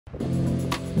Hi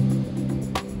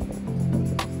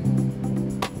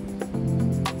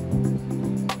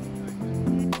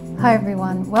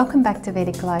everyone, welcome back to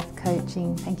Vedic Life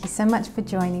Coaching. Thank you so much for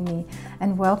joining me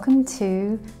and welcome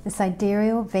to the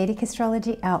Sidereal Vedic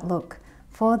Astrology Outlook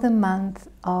for the month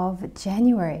of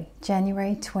January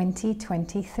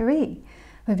 2023.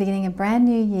 We're beginning a brand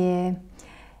new year.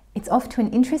 It's off to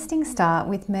an interesting start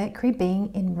with Mercury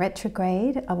being in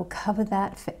retrograde. I will cover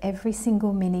that for every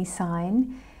single mini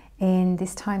sign in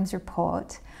this time's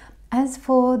report. As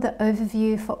for the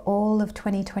overview for all of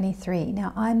 2023,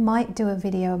 now I might do a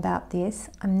video about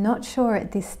this. I'm not sure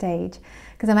at this stage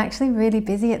because I'm actually really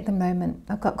busy at the moment.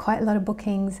 I've got quite a lot of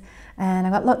bookings and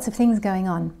I've got lots of things going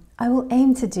on. I will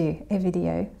aim to do a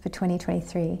video for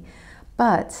 2023,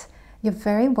 but you're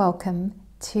very welcome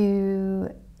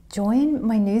to join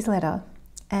my newsletter.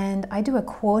 And I do a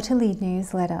quarterly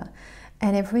newsletter,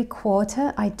 and every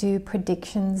quarter I do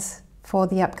predictions for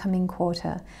the upcoming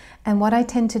quarter. And what I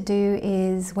tend to do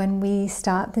is when we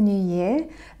start the new year,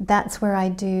 that's where I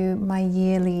do my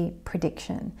yearly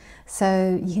prediction.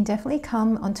 So you can definitely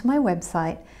come onto my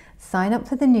website, sign up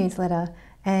for the newsletter,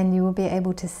 and you will be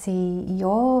able to see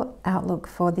your outlook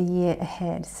for the year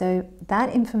ahead. So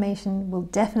that information will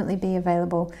definitely be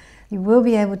available. You will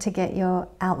be able to get your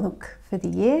outlook for the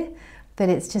year, but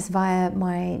it's just via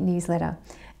my newsletter.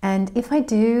 And if I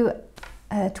do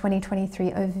a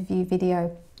 2023 overview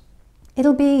video,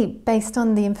 it'll be based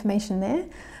on the information there,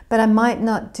 but I might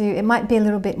not do, it might be a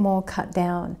little bit more cut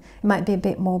down. It might be a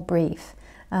bit more brief.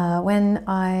 When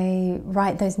I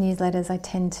write those newsletters, I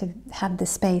tend to have the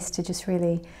space to just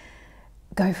really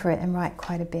go for it and write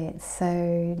quite a bit.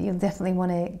 So you'll definitely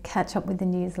want to catch up with the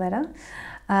newsletter.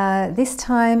 This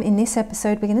time in this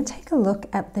episode, we're going to take a look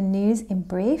at the news in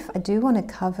brief. I do want to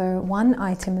cover one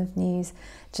item of news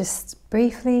just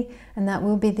briefly, and that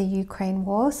will be the Ukraine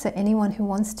war. So anyone who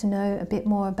wants to know a bit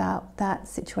more about that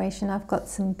situation, I've got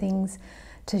some things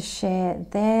to share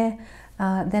there.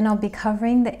 Then I'll be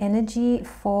covering the energy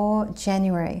for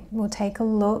January. We'll take a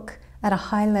look at a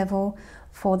high level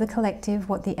for the collective,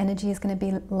 what the energy is going to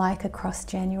be like across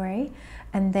January.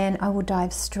 And then I will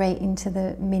dive straight into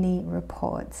the mini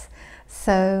reports.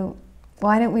 So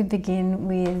why don't we begin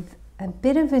with a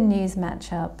bit of a news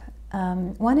matchup.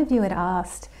 One of you had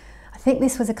asked, I think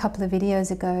this was a couple of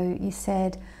videos ago, you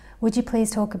said, would you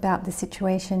please talk about the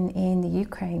situation in the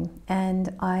Ukraine?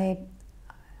 And I've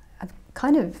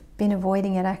kind of been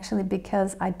avoiding it actually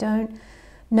because I don't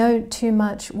know too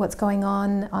much what's going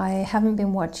on. I haven't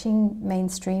been watching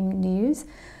mainstream news.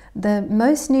 The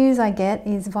most news I get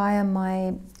is via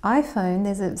my iPhone.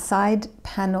 There's a side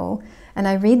panel and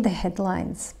I read the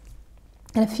headlines.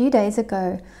 And a few days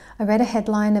ago, I read a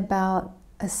headline about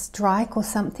a strike or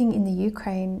something in the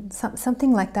Ukraine.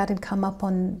 Something like that had come up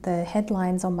on the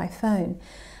headlines on my phone.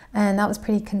 And that was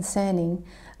pretty concerning.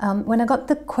 When I got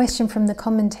the question from the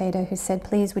commentator who said,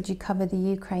 please, would you cover the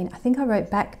Ukraine? I think I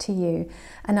wrote back to you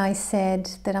and I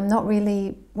said that I'm not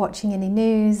really watching any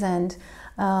news and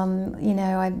you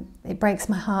know, it breaks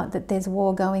my heart that there's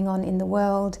war going on in the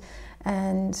world,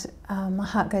 and my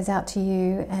heart goes out to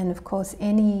you and of course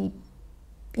anybody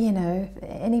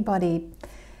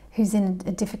who's in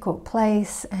a difficult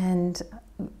place, and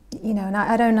you know, and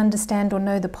I don't understand or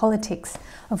know the politics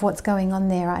of what's going on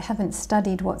there. I haven't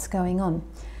studied what's going on.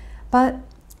 But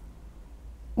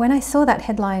when I saw that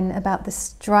headline about the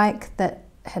strike that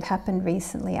had happened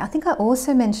recently, I think I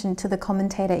also mentioned to the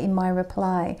commentator in my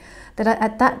reply that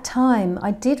at that time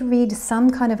I did read some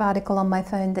kind of article on my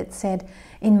phone that said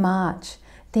in March,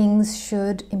 things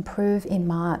should improve in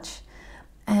March.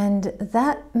 And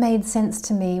that made sense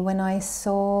to me when I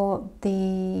saw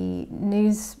the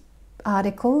news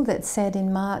article that said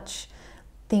in March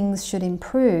things should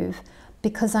improve,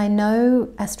 because I know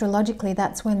astrologically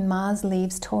that's when Mars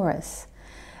leaves Taurus.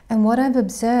 And what I've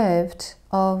observed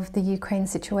of the Ukraine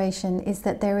situation is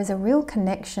that there is a real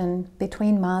connection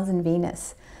between Mars and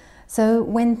Venus. So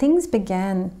when things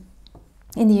began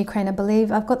in the Ukraine, I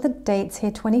believe I've got the dates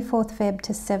here, 24th Feb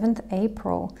to 7th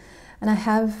April. And I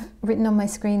have written on my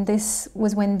screen, this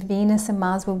was when Venus and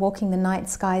Mars were walking the night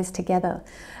skies together.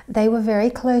 They were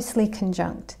very closely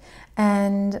conjunct.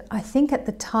 And I think at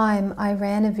the time I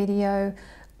ran a video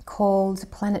called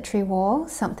Planetary War,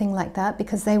 something like that,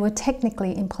 because they were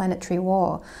technically in planetary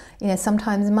war. You know,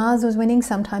 sometimes Mars was winning,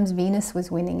 sometimes Venus was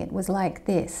winning. It was like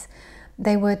this.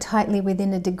 They were tightly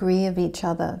within a degree of each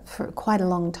other for quite a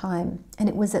long time. And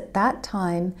it was at that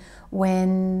time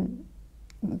when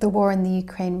the war in the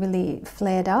Ukraine really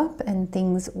flared up and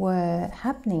things were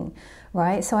happening,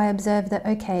 right? So I observed that,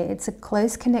 okay, it's a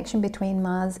close connection between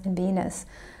Mars and Venus.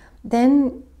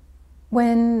 Then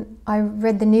when I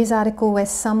read the news article where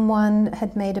someone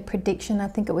had made a prediction, I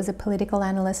think it was a political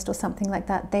analyst or something like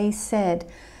that, they said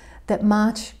that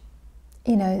March,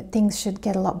 you know, things should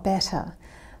get a lot better.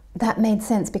 That made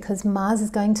sense because Mars is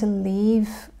going to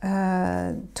leave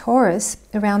Taurus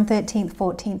around 13th,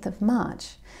 14th of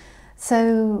March.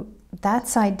 So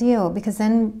that's ideal because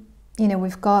then, you know,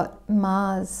 we've got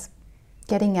Mars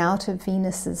getting out of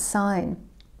Venus's sign.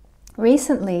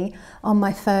 Recently, on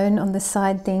my phone, on the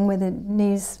side thing where the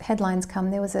news headlines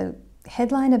come, there was a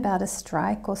headline about a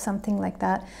strike or something like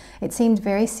that. It seemed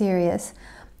very serious.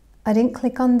 I didn't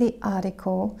click on the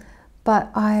article,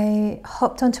 but I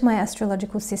hopped onto my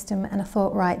astrological system and I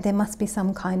thought, right, there must be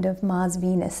some kind of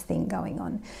Mars-Venus thing going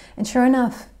on. And sure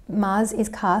enough, Mars is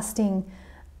casting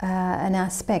an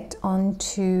aspect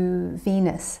onto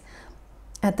Venus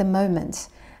at the moment.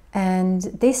 And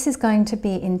this is going to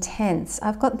be intense.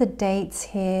 I've got the dates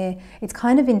here. It's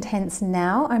kind of intense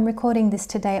now. I'm recording this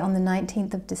today on the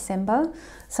 19th of December.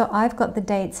 So I've got the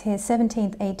dates here,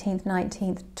 17th, 18th,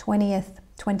 19th, 20th,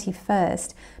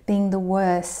 21st, being the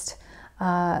worst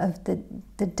of the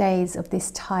days of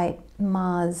this tight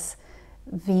Mars-Venus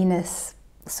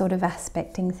sort of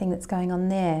aspecting thing that's going on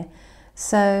there.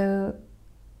 So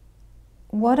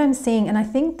what I'm seeing, and I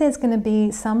think there's going to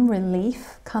be some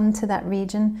relief come to that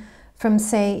region from,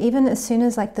 say, even as soon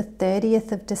as like the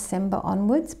 30th of December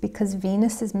onwards, because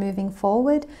Venus is moving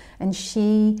forward and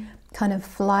she kind of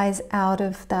flies out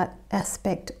of that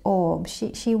aspect orb.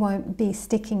 She won't be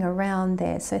sticking around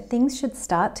there. So things should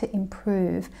start to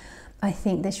improve. I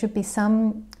think there should be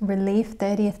some relief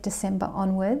 30th December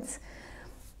onwards.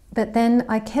 But then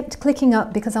I kept clicking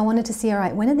up because I wanted to see, all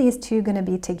right, when are these two going to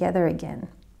be together again?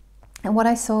 And what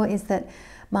I saw is that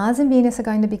Mars and Venus are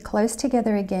going to be close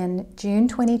together again June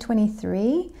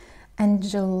 2023 and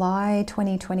July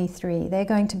 2023. They're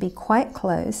going to be quite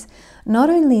close.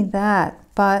 Not only that,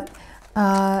 but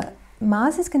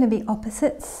Mars is going to be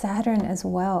opposite Saturn as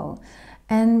well.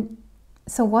 And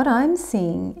so what I'm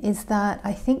seeing is that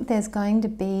I think there's going to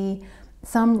be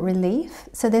some relief.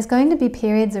 So there's going to be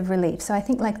periods of relief. So I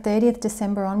think like 30th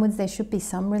December onwards, there should be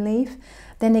some relief.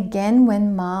 Then again,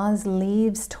 when Mars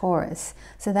leaves Taurus,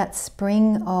 so that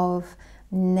spring of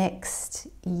next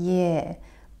year,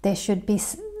 there should be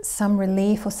some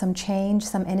relief or some change,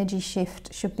 some energy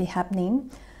shift should be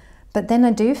happening. But then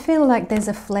I do feel like there's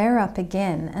a flare-up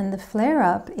again, and the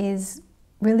flare-up is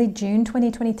really June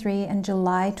 2023 and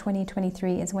July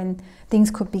 2023 is when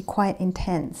things could be quite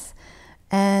intense.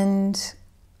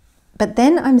 But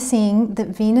then I'm seeing that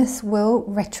Venus will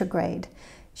retrograde.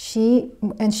 She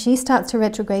starts to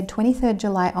retrograde 23rd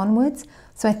July onwards,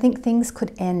 so I think things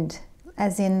could end,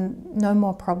 as in no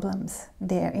more problems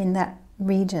there in that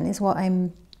region is what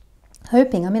I'm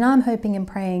hoping. I mean, I'm hoping and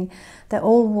praying that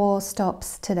all war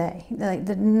stops today, like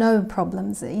no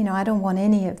problems. You know, I don't want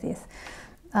any of this.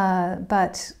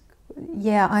 But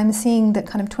yeah, I'm seeing that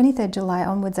kind of 23rd July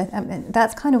onwards,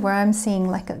 that's kind of where I'm seeing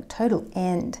like a total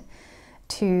end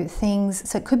to things.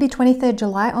 So it could be 23rd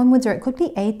July onwards, or it could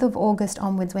be 8th of August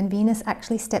onwards when Venus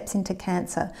actually steps into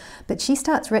Cancer. But she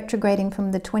starts retrograding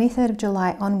from the 23rd of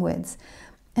July onwards.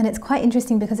 And it's quite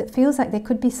interesting because it feels like there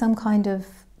could be some kind of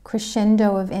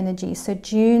crescendo of energy. So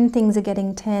June, things are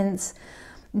getting tense.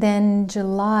 Then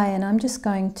July, and I'm just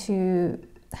going to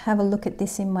have a look at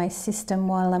this in my system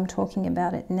while I'm talking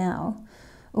about it now.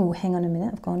 Oh, hang on a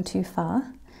minute, I've gone too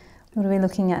far. What are we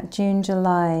looking at? June,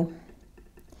 July.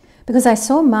 Because I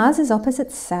saw Mars is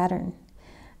opposite Saturn,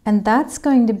 and that's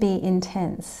going to be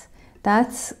intense.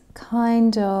 That's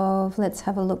kind of, let's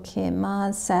have a look here,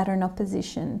 Mars-Saturn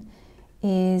opposition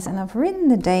is, and I've written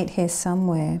the date here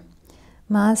somewhere,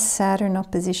 Mars-Saturn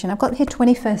opposition. I've got here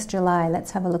 21st July,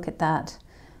 let's have a look at that.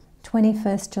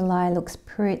 21st July looks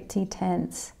pretty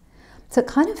tense. So it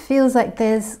kind of feels like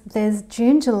there's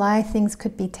June, July, things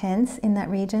could be tense in that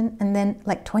region, and then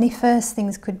like 21st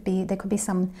things could be, there could be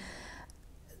some,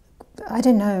 I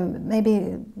don't know,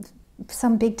 maybe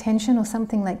some big tension or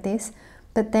something like this.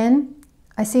 But then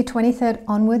I see 23rd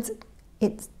onwards,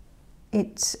 it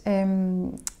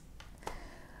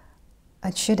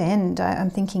should end. I'm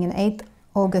thinking in 8th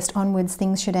August onwards,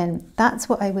 things should end. That's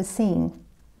what I was seeing.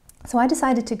 So I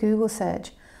decided to Google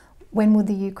search, when will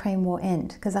the Ukraine war end?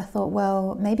 Because I thought,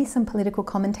 well, maybe some political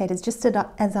commentators, just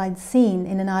as I'd seen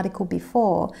in an article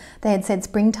before, they had said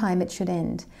springtime it should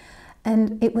end.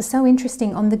 And it was so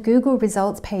interesting. On the Google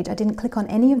results page, I didn't click on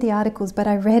any of the articles, but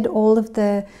I read all of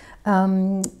the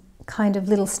kind of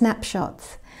little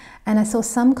snapshots. And I saw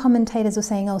some commentators were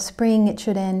saying, oh, spring, it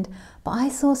should end. But I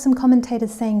saw some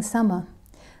commentators saying summer.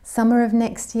 Summer of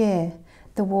next year,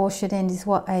 the war should end is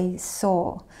what I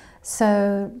saw.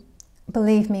 So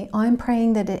believe me, I'm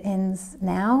praying that it ends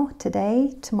now,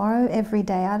 today, tomorrow, every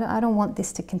day. I don't want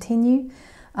this to continue,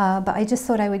 but I just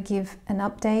thought I would give an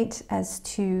update as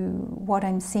to what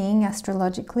I'm seeing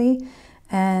astrologically.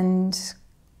 And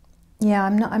yeah,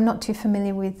 I'm not too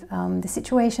familiar with the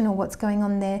situation or what's going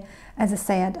on there. As I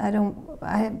say,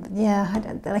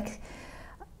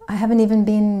 I haven't even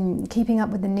been keeping up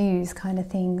with the news kind of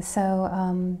thing. So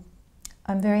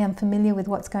I'm very unfamiliar with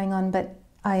what's going on, but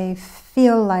I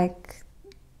feel like,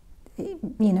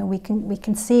 you know, we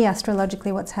can see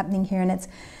astrologically what's happening here, and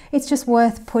it's just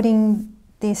worth putting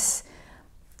this,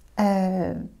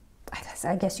 I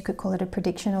guess you could call it a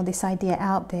prediction, or this idea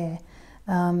out there,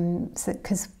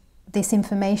 because this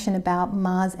information about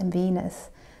Mars and Venus,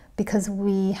 because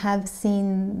we have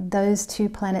seen those two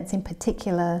planets in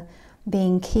particular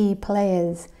being key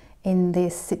players in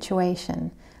this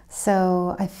situation.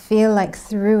 So I feel like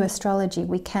through astrology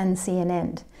we can see an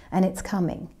end, and it's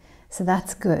coming. So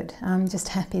that's good. I'm just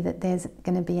happy that there's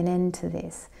going to be an end to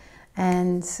this.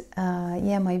 And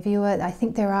yeah, my viewer, I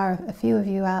think there are a few of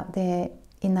you out there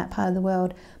in that part of the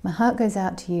world. My heart goes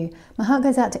out to you. My heart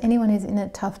goes out to anyone who's in a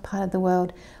tough part of the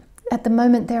world. At the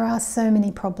moment, there are so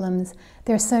many problems.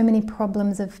 There are so many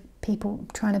problems of people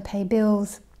trying to pay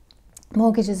bills.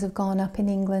 Mortgages have gone up in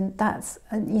England. That's,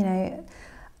 you know,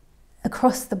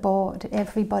 across the board,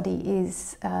 everybody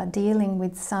is dealing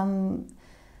with some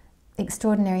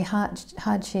extraordinary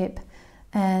hardship.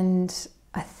 And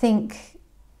I think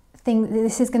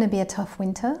this is going to be a tough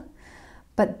winter.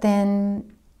 But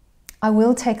then I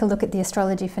will take a look at the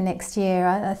astrology for next year.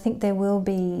 I think there will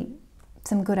be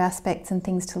some good aspects and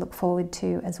things to look forward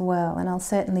to as well, and I'll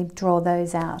certainly draw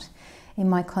those out in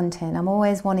my content. I'm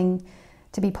always wanting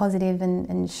to be positive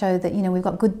and show that, you know, we've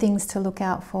got good things to look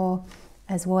out for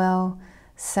as well.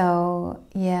 So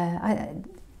yeah,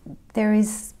 there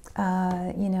is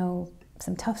you know,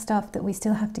 some tough stuff that we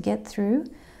still have to get through,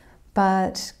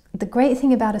 but the great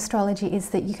thing about astrology is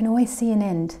that you can always see an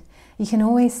end. You can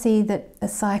always see that a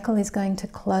cycle is going to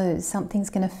close, something's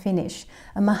going to finish,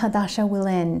 a Mahadasha will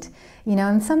end, you know,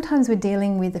 and sometimes we're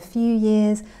dealing with a few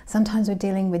years, sometimes we're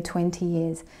dealing with 20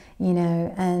 years, you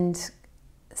know, and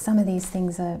some of these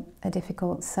things are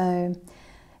difficult. So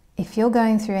if you're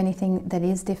going through anything that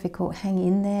is difficult, hang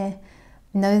in there,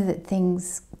 know that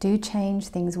things do change,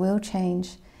 things will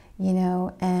change, you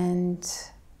know, and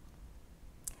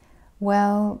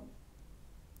well,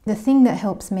 the thing that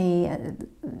helps me,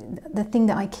 the thing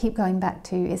that I keep going back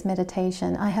to is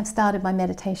meditation. I have started my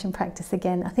meditation practice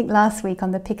again. I think last week on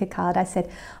the pick a card I said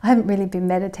I haven't really been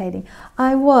meditating.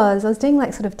 I was doing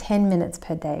like sort of 10 minutes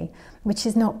per day, which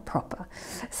is not proper.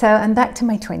 So I'm back to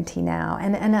my 20 now,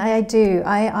 and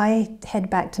I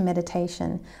head back to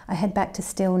meditation. I head back to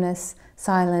stillness,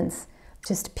 silence,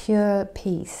 just pure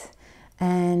peace,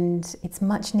 and it's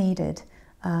much needed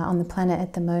on the planet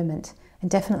at the moment, and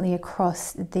definitely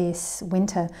across this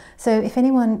winter. So if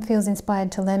anyone feels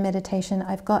inspired to learn meditation,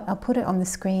 I'll put it on the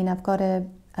screen. I've got a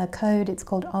code, it's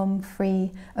called OM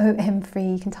Free, OM Free.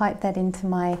 You can type that into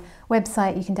my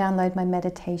website, you can download my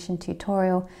meditation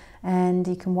tutorial, and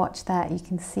you can watch that. You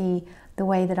can see the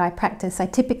way that I practice. I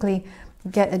typically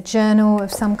get a journal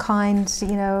of some kind,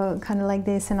 you know, kind of like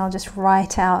this, and I'll just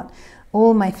write out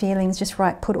all my feelings,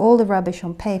 put all the rubbish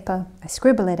on paper, I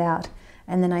scribble it out,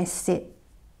 and then I sit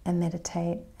and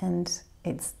meditate, and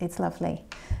it's lovely.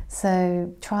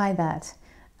 So try that.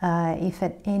 If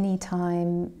at any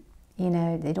time, you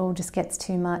know, it all just gets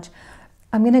too much.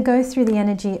 I'm going to go through the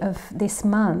energy of this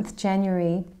month,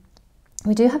 January.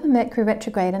 We do have a Mercury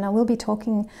retrograde, and I will be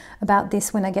talking about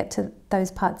this when I get to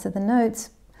those parts of the notes,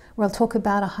 where I'll talk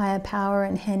about a higher power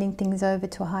and handing things over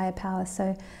to a higher power.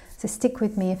 So stick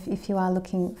with me if you are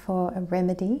looking for a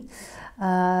remedy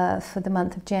for the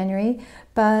month of January.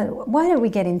 But why don't we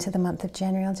get into the month of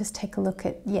January? I'll just take a look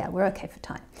at, yeah, we're okay for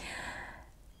time.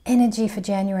 Energy for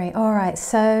January. All right,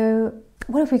 so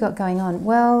what have we got going on?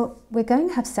 Well, we're going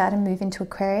to have Saturn move into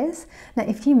Aquarius. Now,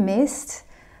 if you missed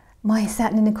my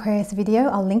Saturn in Aquarius video,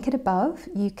 I'll link it above.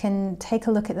 You can take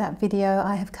a look at that video.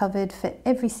 I have covered for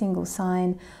every single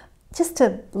sign just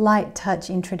a light touch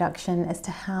introduction as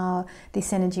to how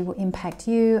this energy will impact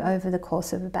you over the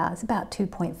course of about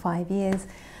 2.5 years.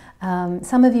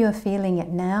 Some of you are feeling it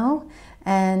now,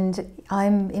 and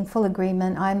I'm in full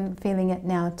agreement. I'm feeling it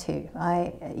now too.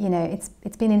 You know,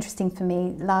 it's been interesting for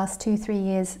me. Last 2-3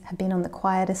 years have been on the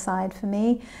quieter side for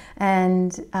me,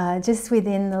 and just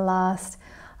within the last,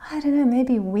 I don't know,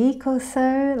 maybe week or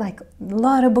so, like a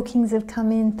lot of bookings have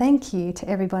come in. Thank you to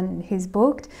everyone who's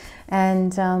booked,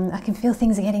 and I can feel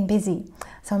things are getting busy.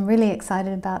 So I'm really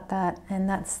excited about that, and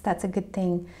that's a good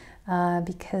thing.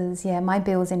 because, yeah, my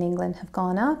bills in England have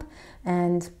gone up,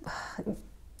 and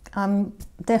I'm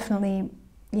definitely,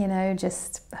 you know,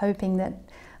 just hoping that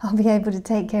I'll be able to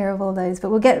take care of all those. But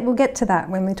we'll get to that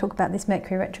when we talk about this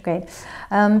Mercury retrograde.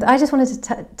 I just wanted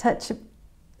to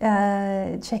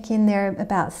check in there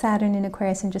about Saturn in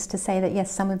Aquarius, and just to say that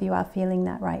yes, some of you are feeling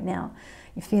that right now.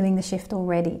 You're feeling the shift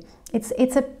already.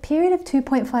 It's a period of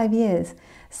 2.5 years.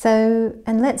 So,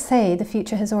 and let's say the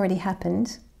future has already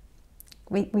happened.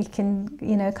 We can,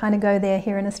 you know, kind of go there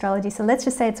here in astrology. So let's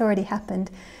just say it's already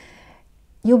happened.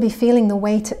 You'll be feeling the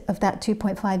weight of that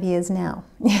 2.5 years now,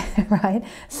 right?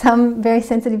 Some very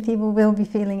sensitive people will be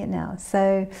feeling it now.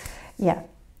 So, yeah,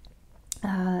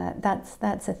 that's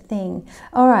a thing.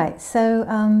 All right, so,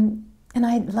 and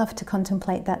I love to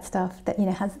contemplate that stuff that, you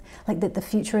know, has, like, that the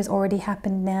future has already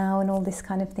happened now and all this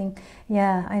kind of thing.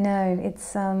 Yeah, I know,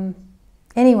 it's,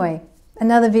 anyway,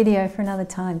 another video for another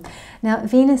time. Now,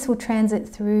 Venus will transit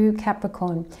through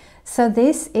Capricorn. So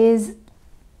this is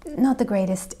not the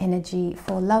greatest energy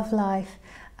for love life.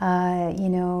 You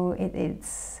know,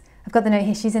 I've got the note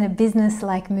here, she's in a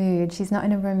business-like mood. She's not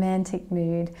in a romantic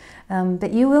mood.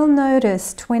 But you will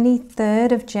notice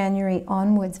 23rd of January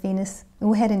onwards, Venus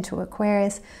will head into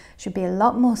Aquarius, should be a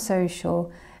lot more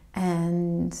social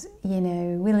and, you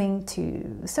know, willing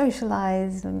to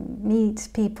socialize, meet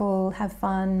people, have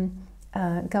fun,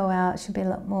 go out. Should be a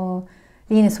lot more,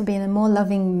 Venus will be in a more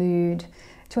loving mood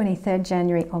 23rd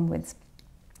January onwards.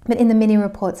 But in the mini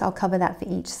reports, I'll cover that for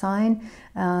each sign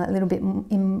a little bit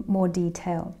in more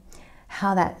detail,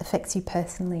 how that affects you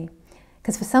personally.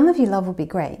 Because for some of you, love will be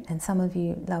great, and some of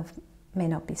you, love may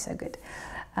not be so good.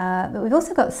 But we've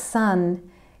also got Sun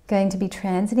going to be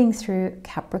transiting through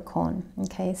Capricorn.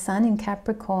 Okay, Sun in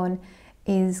Capricorn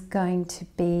is going to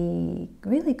be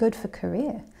really good for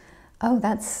career. Oh,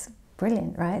 that's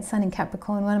brilliant, right? Sun in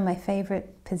Capricorn, one of my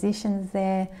favorite positions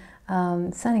there.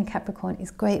 Sun in Capricorn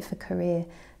is great for career.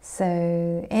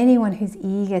 So anyone who's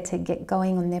eager to get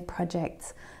going on their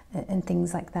projects and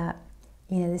things like that,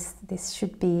 you know, this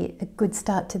should be a good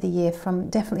start to the year,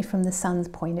 definitely from the Sun's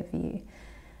point of view.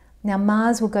 Now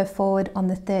Mars will go forward on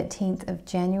the 13th of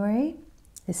January.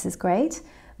 This is great.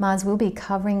 Mars will be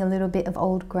covering a little bit of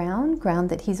old ground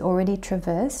that he's already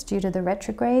traversed due to the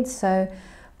retrograde. So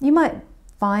you might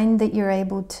find that you're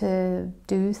able to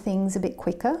do things a bit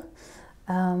quicker.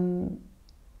 And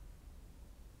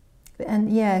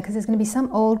yeah, because there's going to be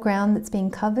some old ground that's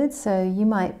being covered, so you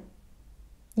might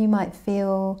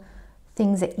feel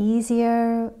things are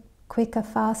easier, quicker,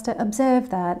 faster. Observe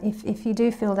that. If you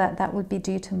do feel that, that would be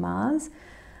due to Mars.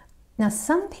 Now,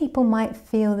 some people might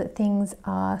feel that things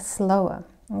are slower.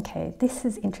 Okay, this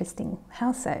is interesting.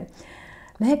 How so?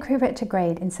 Mercury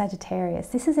retrograde in Sagittarius.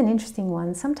 This is an interesting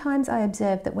one. Sometimes I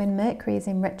observe that when Mercury is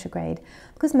in retrograde,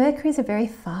 because Mercury is a very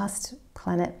fast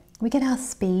planet, we get our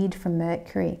speed from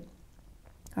Mercury,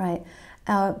 right?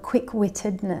 Our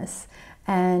quick-wittedness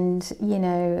and, you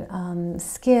know,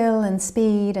 skill and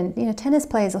speed, and, you know, tennis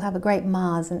players will have a great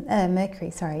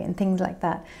Mercury, and things like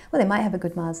that. Well, they might have a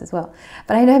good Mars as well.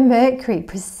 But I know Mercury,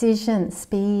 precision,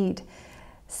 speed,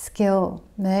 skill,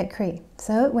 Mercury.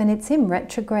 So when it's in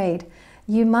retrograde,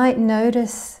 you might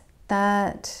notice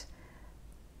that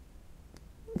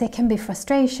there can be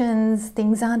frustrations,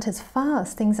 things aren't as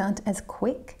fast, things aren't as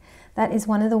quick. That is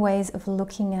one of the ways of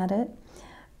looking at it.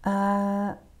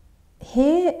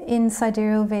 Here in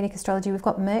Sidereal Vedic Astrology, we've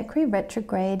got Mercury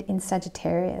retrograde in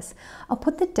Sagittarius. I'll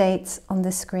put the dates on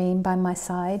the screen by my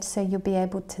side so you'll be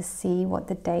able to see what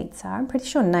the dates are. I'm pretty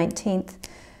sure 19th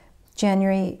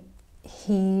January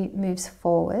he moves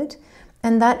forward,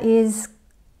 and that is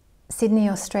Sydney,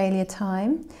 Australia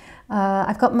time.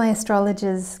 I've got my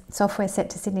astrologer's software set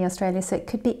to Sydney, Australia, so it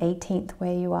could be 18th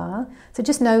where you are. So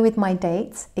just know with my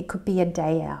dates, it could be a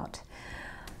day out.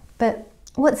 But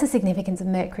what's the significance of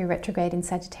Mercury retrograde in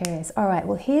Sagittarius? All right,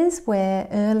 well, here's where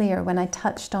earlier when I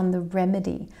touched on the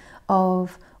remedy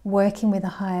of working with a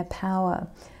higher power,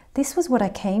 this was what I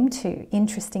came to,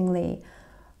 interestingly,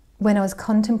 when I was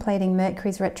contemplating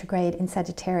Mercury's retrograde in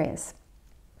Sagittarius.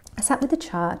 I sat with the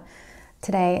chart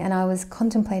today and I was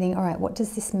contemplating, all right, what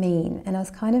does this mean? And I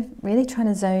was kind of really trying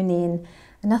to zone in,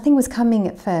 and nothing was coming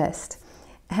at first.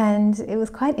 And it was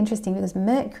quite interesting because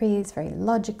Mercury is very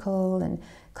logical and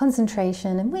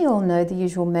concentration, and we all know the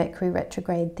usual Mercury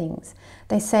retrograde things.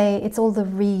 They say it's all the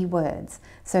re words.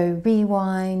 So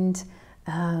rewind,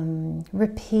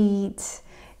 repeat,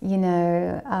 you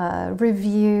know,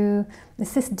 review,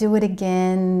 let's just do it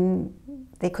again.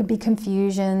 There could be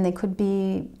confusion, there could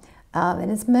be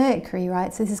and it's Mercury,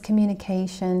 right? So this is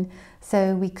communication.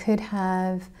 So we could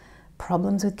have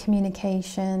problems with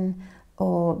communication,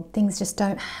 or things just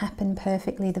don't happen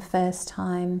perfectly the first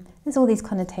time. There's all these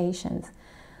connotations.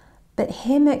 But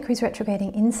here Mercury's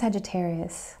retrograding in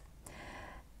Sagittarius,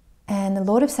 and the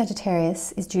Lord of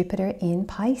Sagittarius is Jupiter in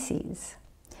Pisces.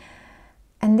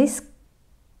 And this,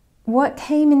 what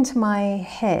came into my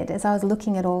head as I was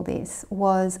looking at all this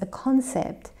was a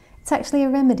concept. It's actually a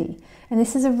remedy. And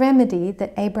this is a remedy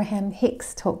that Abraham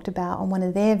Hicks talked about on one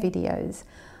of their videos,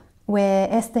 where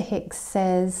Esther Hicks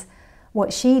says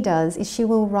what she does is she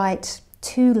will write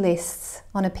 2 lists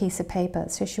on a piece of paper.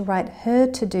 So she'll write her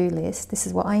to-do list, this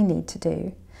is what I need to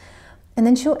do. And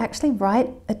then she'll actually write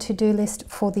a to-do list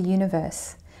for the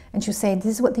universe. And she'll say, this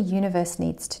is what the universe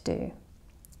needs to do.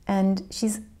 And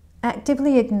she's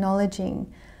actively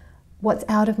acknowledging what's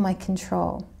out of my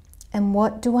control and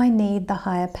what do I need the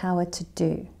higher power to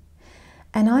do.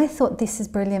 And I thought this is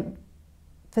brilliant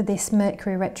for this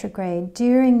Mercury retrograde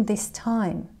during this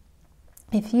time.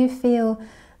 If you feel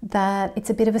that it's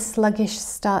a bit of a sluggish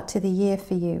start to the year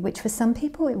for you, which for some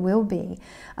people it will be.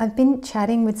 I've been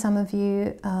chatting with some of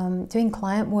you, doing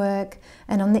client work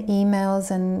and on the emails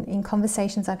and in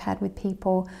conversations I've had with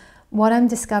people. What I'm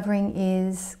discovering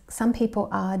is some people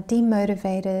are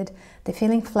demotivated, they're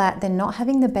feeling flat, they're not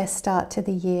having the best start to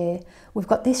the year. We've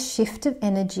got this shift of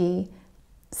energy.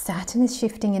 Saturn is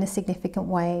shifting in a significant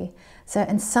way. So,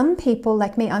 and some people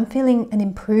like me, I'm feeling an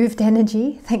improved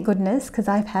energy, thank goodness, because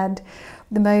I've had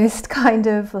the most kind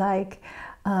of like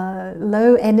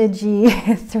low energy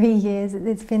 3 years.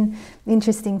 It's been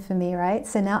interesting for me, right?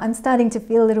 So now I'm starting to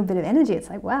feel a little bit of energy. It's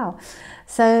like, wow.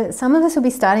 So some of us will be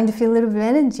starting to feel a little bit of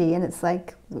energy, and it's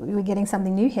like we're getting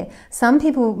something new here. Some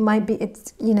people might be,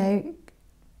 it's, you know,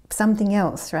 something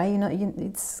else, right? You know,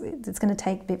 it's going to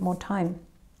take a bit more time.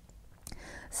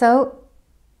 So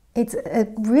it's a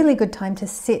really good time to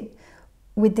sit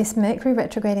with this Mercury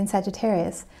retrograde in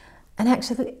Sagittarius and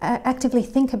actually actively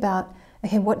think about,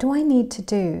 okay, what do I need to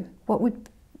do?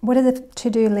 What are the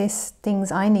to-do list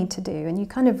things I need to do? And you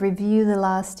kind of review the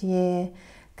last year,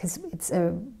 because it's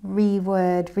a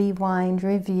reword, rewind,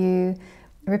 review,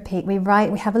 repeat. We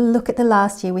have a look at the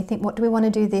last year. We think, what do we want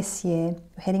to do this year?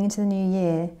 We're heading into the new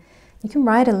year. You can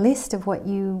write a list of what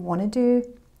you want to do,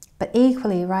 but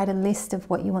equally write a list of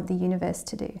what you want the universe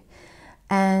to do.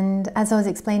 And as I was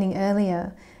explaining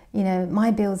earlier, you know, my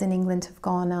bills in England have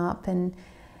gone up, and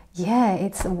yeah,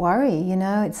 it's a worry, you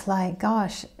know, it's like,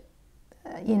 gosh,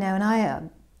 you know, and I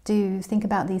do think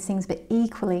about these things, but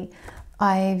equally,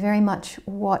 I very much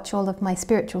watch all of my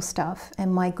spiritual stuff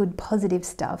and my good positive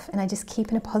stuff, and I just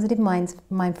keep in a positive mind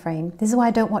frame. This is why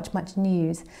I don't watch much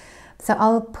news. So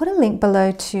I'll put a link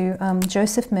below to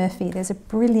Joseph Murphy. There's a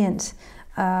brilliant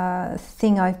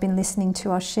thing I've been listening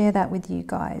to. I'll share that with you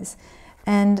guys.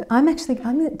 And I'm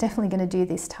definitely going to do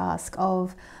this task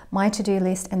of my to-do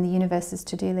list and the universe's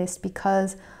to-do list,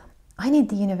 because I need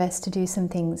the universe to do some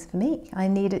things for me. I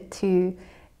need it to,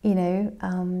 you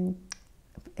know,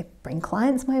 bring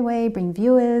clients my way, bring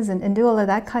viewers, and do all of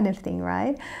that kind of thing,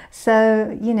 right?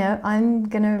 So, you know, I'm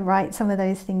going to write some of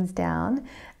those things down,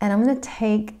 and I'm going to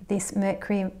take this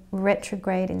Mercury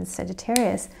retrograde in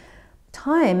Sagittarius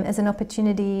time as an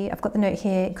opportunity. I've got the note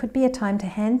here. It could be a time to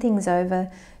hand things over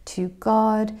to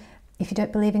God. If you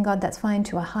don't believe in God, that's fine,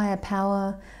 to a higher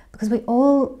power, because we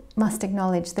all must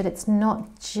acknowledge that it's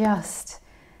not just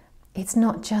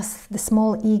the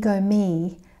small ego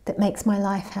me that makes my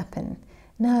life happen.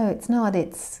 No, it's not.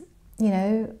 It's, you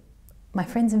know, my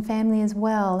friends and family as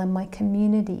well, and my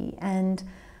community, and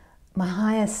my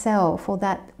higher self, or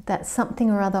that something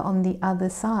or other on the other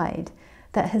side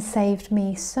that has saved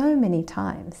me so many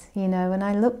times, you know. And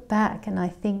I look back and I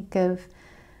think of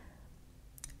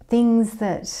things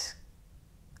that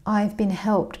I've been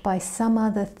helped by some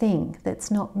other thing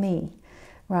that's not me,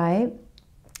 right?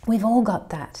 We've all got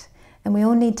that, and we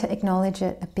all need to acknowledge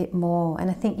it a bit more. And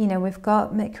I think, you know, we've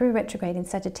got Mercury retrograde in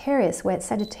Sagittarius, where it's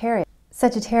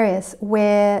Sagittarius,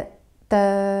 where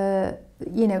the,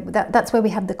 you know, that's where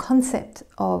we have the concept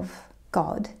of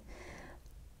God.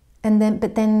 And then,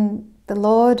 but then the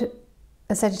Lord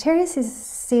of Sagittarius is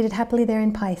seated happily there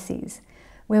in Pisces,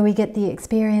 where we get the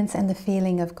experience and the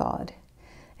feeling of God.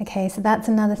 Okay, so that's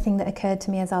another thing that occurred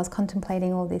to me as I was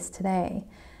contemplating all this today,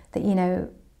 that, you know,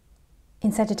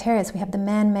 in Sagittarius we have the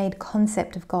man-made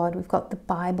concept of God. We've got the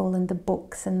Bible and the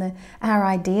books and our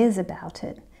ideas about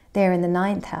it there in the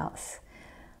 9th house.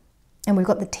 And we've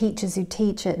got the teachers who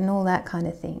teach it and all that kind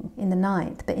of thing in the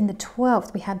 9th. But in the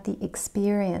 12th we have the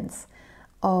experience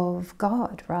of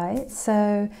God, right?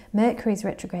 So Mercury's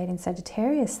retrograde in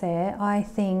Sagittarius there, I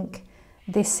think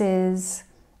this is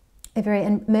a very,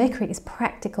 and Mercury is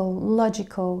practical,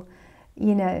 logical,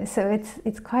 you know, so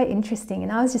it's quite interesting.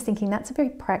 And I was just thinking that's a very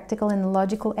practical and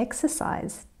logical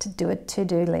exercise to do a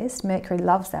to-do list. Mercury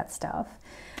loves that stuff.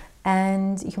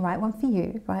 And you can write one for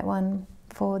you, write one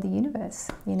for the universe,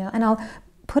 you know. And I'll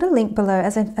put a link below,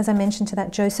 as I mentioned, to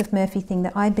that Joseph Murphy thing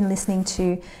that I've been listening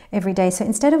to every day. So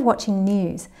instead of watching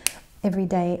news every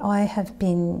day, I have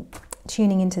been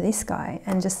tuning into this guy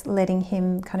and just letting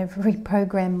him kind of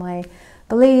reprogram my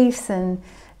beliefs and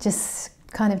just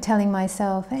kind of telling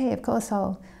myself, hey, of course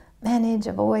I'll manage,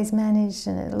 I've always managed,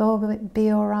 and it'll all be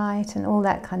all right, and all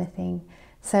that kind of thing.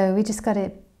 So we just got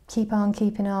to keep on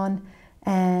keeping on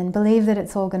and believe that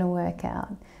it's all going to work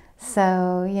out.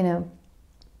 So, you know,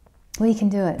 we can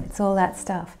do it. It's all that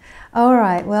stuff. All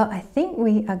right, well, I think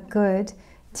we are good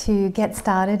to get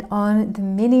started on the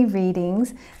mini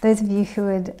readings. Those of you who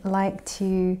would like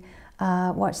to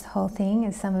watch the whole thing,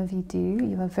 as some of you do,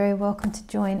 you are very welcome to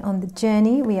join on the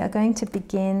journey. We are going to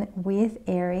begin with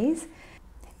Aries.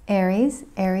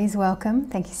 Aries, welcome.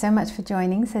 Thank you so much for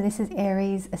joining. So this is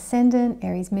Aries Ascendant,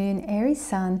 Aries Moon, Aries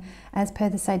Sun, as per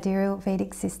the sidereal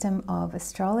Vedic system of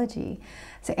astrology.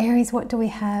 So Aries, what do we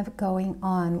have going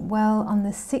on? Well, on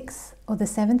the 6th or the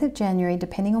 7th of January,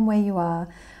 depending on where you are,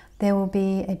 there will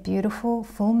be a beautiful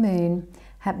full moon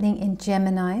happening in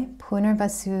Gemini,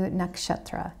 Punarvasu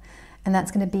Nakshatra. And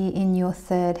that's going to be in your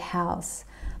 3rd house.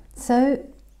 So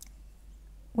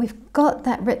we've got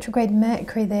that retrograde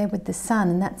Mercury there with the Sun,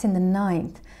 and that's in the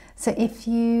 9th. So if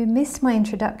you missed my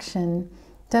introduction,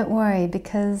 don't worry,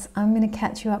 because I'm going to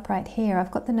catch you up right here.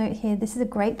 I've got the note here. This is a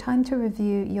great time to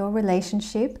review your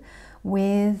relationship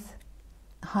with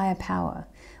higher power,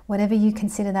 whatever you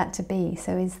consider that to be.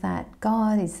 So is that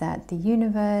God? Is that the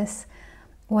universe?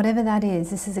 Whatever that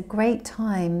is, this is a great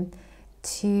time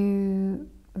to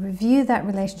review that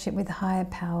relationship with higher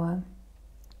power.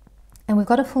 And we've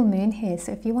got a full moon here,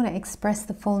 so if you want to express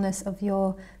the fullness of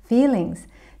your feelings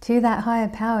to that higher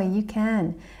power, you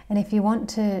can. And if you want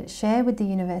to share with the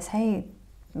universe, hey,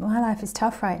 my life is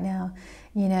tough right now,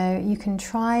 you know, you can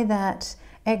try that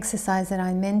exercise that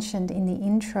I mentioned in the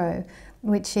intro,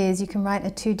 which is you can write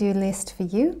a to-do list for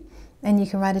you, and you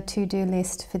can write a to-do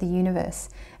list for the universe.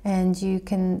 And you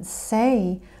can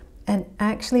say and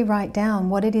actually write down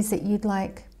what it is that you'd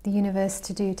like the universe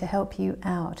to do to help you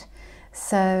out.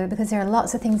 So, because there are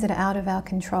lots of things that are out of our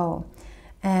control.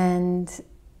 And,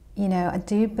 you know, I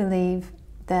do believe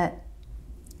that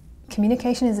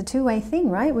communication is a two-way thing,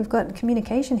 right? We've got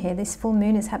communication here. This full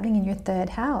moon is happening in your 3rd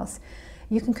house.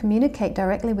 You can communicate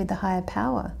directly with the higher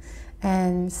power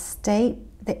and state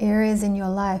the areas in your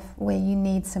life where you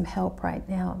need some help right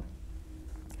now.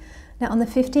 Now on the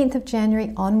 15th of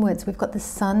January onwards, we've got the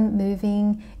Sun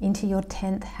moving into your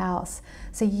 10th house.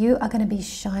 So you are going to be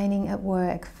shining at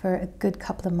work for a good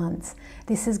couple of months.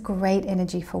 This is great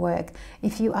energy for work.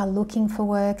 If you are looking for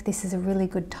work, this is a really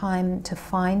good time to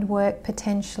find work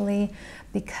potentially,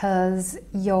 because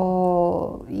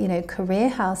your, you know, career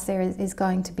house there is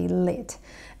going to be lit.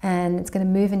 And it's going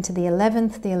to move into the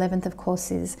 11th. The 11th, of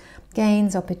course, is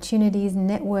gains, opportunities,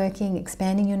 networking,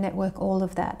 expanding your network, all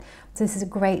of that. So this is a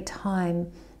great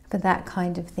time for that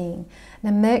kind of thing.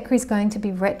 Now, Mercury is going to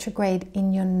be retrograde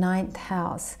in your 9th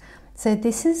house. So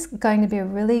this is going to be a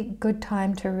really good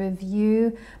time to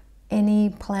review any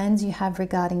plans you have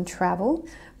regarding travel.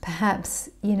 Perhaps,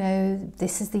 you know,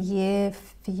 this is the year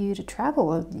for you to travel,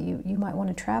 or you might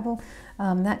want to travel,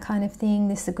 that kind of thing.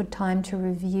 This is a good time to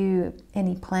review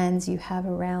any plans you have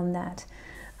around that.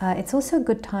 It's also a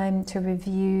good time to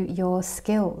review your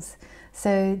skills.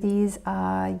 So these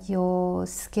are your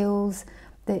skills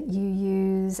that you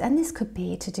use, and this could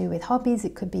be to do with hobbies,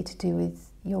 it could be to do with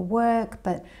your work,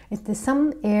 but if there's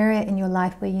some area in your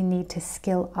life where you need to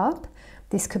skill up,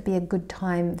 this could be a good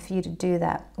time for you to do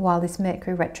that while this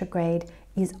Mercury retrograde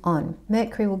is on.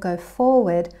 Mercury will go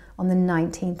forward on the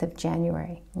 19th of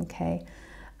January, okay?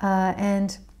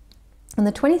 And on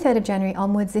the 23rd of January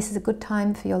onwards, this is a good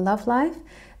time for your love life.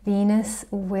 Venus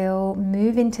will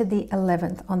move into the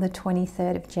 11th on the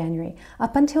 23rd of January.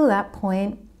 Up until that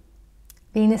point,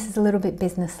 Venus is a little bit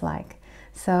business-like,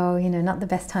 so, you know, not the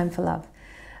best time for love.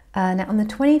 Now on the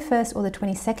 21st or the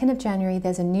 22nd of January,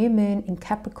 there's a new moon in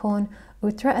Capricorn,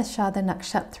 Uttara Ashada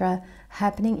Nakshatra,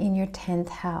 happening in your 10th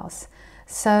house.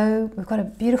 So we've got a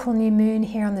beautiful new moon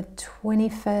here on the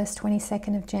 21st,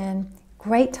 22nd of Jan.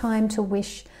 Great time to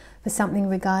wish for something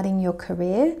regarding your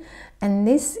career. And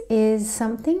this is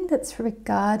something that's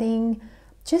regarding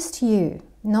just you,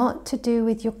 not to do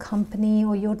with your company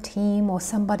or your team or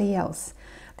somebody else.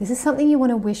 This is something you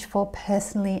want to wish for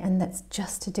personally, and that's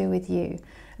just to do with you.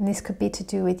 And this could be to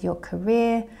do with your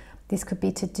career. This could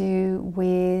be to do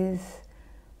with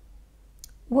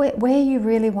where you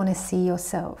really want to see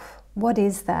yourself. What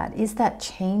is that? Is that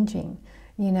changing?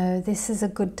 You know, this is a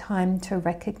good time to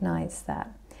recognize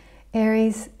that.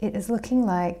 Aries, it is looking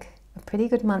like a pretty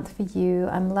good month for you.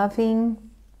 I'm loving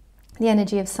the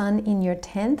energy of Sun in your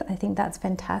 10th. I think that's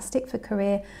fantastic for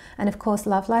career. And of course,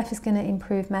 love life is going to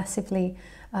improve massively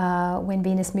when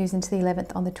Venus moves into the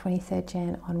 11th on the 23rd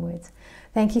Jan onwards.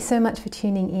 Thank you so much for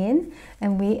tuning in.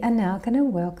 And we are now going to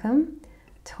welcome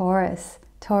Taurus.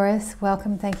 Taurus,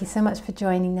 welcome. Thank you so much for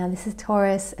joining. Now, this is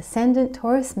Taurus Ascendant,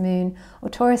 Taurus Moon, or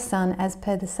Taurus Sun as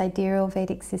per the sidereal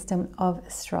Vedic system of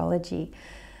astrology.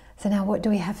 So now what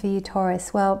do we have for you,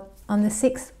 Taurus? Well, on the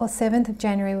 6th or 7th of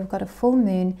January, we've got a full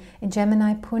moon in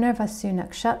Gemini, Punarvasu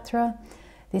Nakshatra.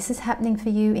 This is happening for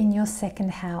you in your 2nd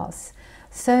house.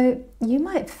 So you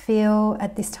might feel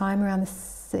at this time around the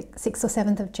 6th or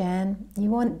 7th of Jan, you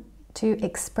want to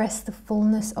express the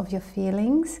fullness of your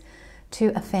feelings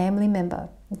to a family member,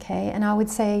 okay? And I would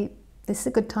say this is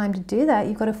a good time to do that.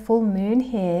 You've got a full moon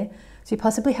here, so you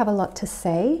possibly have a lot to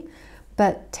say,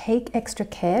 but take extra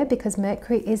care because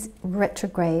Mercury is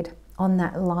retrograde on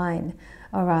that line,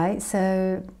 all right?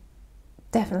 So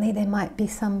definitely there might be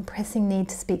some pressing need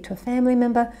to speak to a family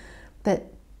member,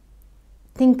 but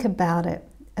think about it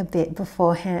a bit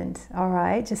beforehand, all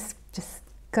right? Just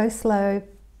go slow,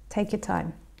 take your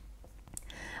time.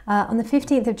 On the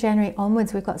 15th of January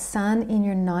onwards, we've got Sun in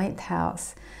your 9th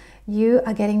house. You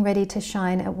are getting ready to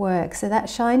shine at work. So that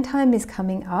shine time is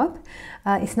coming up.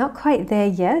 It's not quite there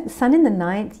yet. Sun in the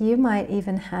 9th, you might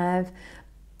even have,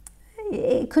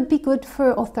 it could be good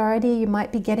for authority. You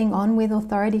might be getting on with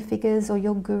authority figures or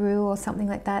your guru or something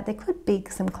like that. There could be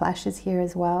some clashes here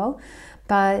as well.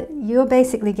 But you're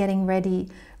basically getting ready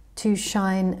to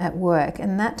shine at work,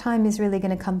 and that time is really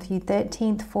going to come for you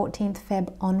 13th, 14th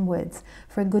Feb onwards.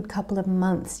 For a good couple of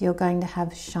months you're going to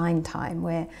have shine time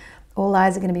where all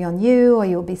eyes are going to be on you, or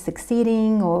you'll be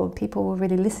succeeding, or people will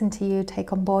really listen to you,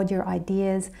 take on board your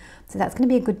ideas. So that's going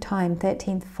to be a good time,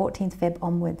 13th, 14th Feb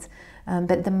onwards.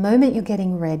 But at the moment you're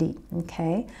getting ready,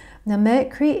 okay? Now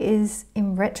Mercury is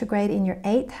in retrograde in your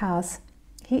 8th house.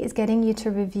 He is getting you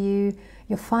to review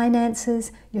your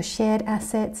finances, your shared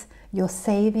assets, your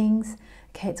savings.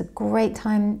 Okay, it's a great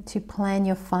time to plan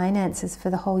your finances for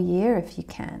the whole year if you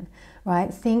can,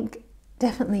 right? Think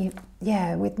definitely,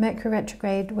 yeah, with Mercury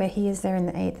retrograde where he is there in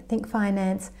the 8th, think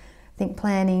finance, think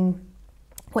planning.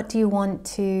 What do you want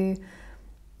to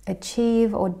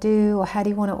achieve or do, or how do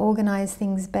you want to organize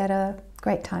things better?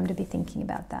 Great time to be thinking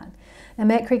about that. Now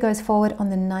Mercury goes forward on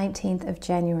the 19th of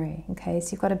January, okay?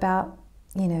 So you've got about,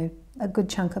 you know, a good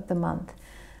chunk of the month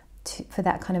for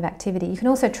that kind of activity. You can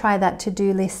also try that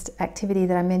to-do list activity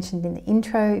that I mentioned in the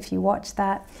intro if you watch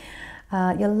that.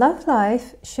 Your love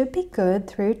life should be good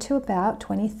through to about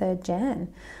 23rd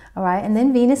Jan, all right? And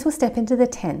then Venus will step into the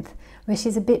 10th where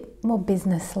she's a bit more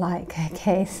business-like,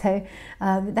 okay? So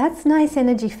that's nice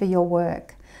energy for your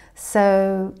work.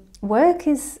 So work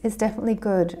is definitely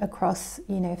good across,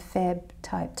 you know, Feb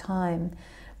type time,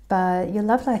 but your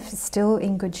love life is still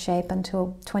in good shape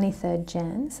until 23rd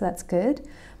Jan, so that's good.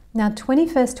 Now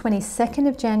 21st, 22nd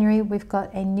of January, we've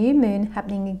got a new moon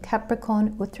happening in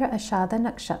Capricorn, Uttra Ashada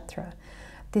Nakshatra.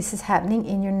 This is happening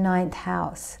in your 9th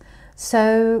house.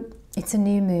 So it's a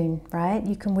new moon, right?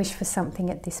 You can wish for something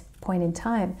at this point in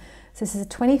time. So this is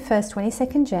the 21st,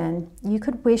 22nd Jan. You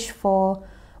could wish for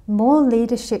more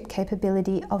leadership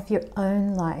capability of your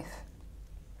own life.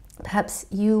 Perhaps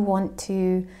you want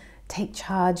to take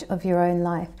charge of your own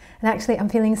life. And actually, I'm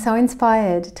feeling so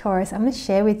inspired, Taurus. I'm going to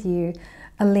share with you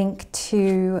a link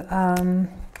to,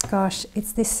 gosh,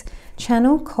 it's this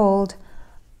channel called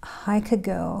Hiker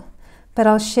Girl. But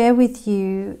I'll share with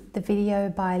you the video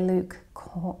by Luke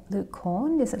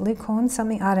Korn. Is it Luke Korn?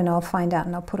 Something, I don't know, I'll find out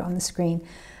and I'll put it on the screen.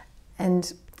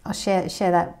 And I'll share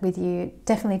that with you.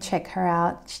 Definitely check her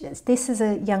out. This is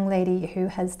a young lady who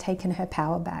has taken her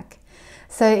power back.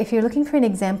 So if you're looking for an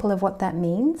example of what that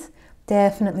means,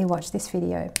 definitely watch this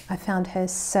video. I found her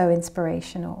so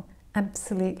inspirational.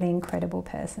 Absolutely incredible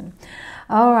person.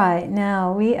 All right,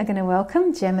 now we are going to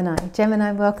welcome Gemini.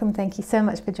 Gemini, welcome. Thank you so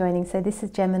much for joining. So this is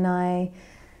Gemini.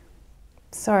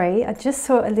 Sorry, I just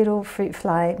saw a little fruit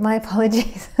fly. My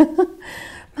apologies.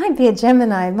 Might be a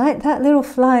Gemini. That little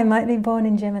fly might be born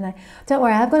in Gemini. Don't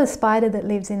worry, I've got a spider that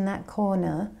lives in that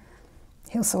corner.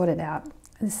 He'll sort it out.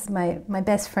 This is my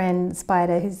best friend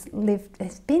spider has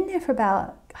been there for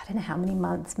about, I don't know how many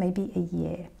months, maybe a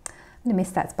year. I'm going to miss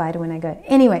that spider when I go.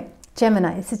 Anyway,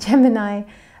 Gemini. It's a Gemini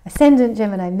ascendant,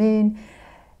 Gemini moon,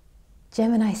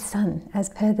 Gemini sun, as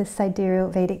per the sidereal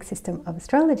Vedic system of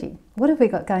astrology. What have we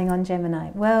got going on,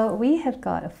 Gemini? Well, we have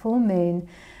got a full moon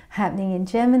happening in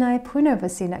Gemini,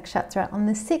 Punarvasu Nakshatra on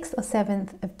the 6th or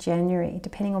 7th of January,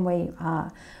 depending on where you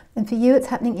are. And for you, it's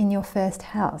happening in your first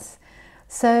house.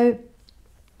 So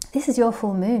this is your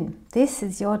full moon. This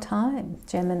is your time,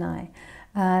 Gemini.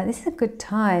 This is a good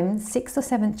time, 6th or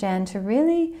 7th Jan, to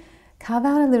really carve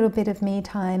out a little bit of me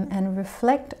time and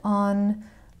reflect on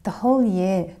the whole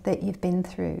year that you've been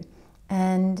through.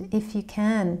 And if you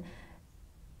can,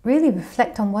 really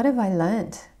reflect on, what have I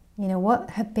learnt? You know,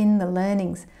 what have been the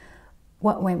learnings?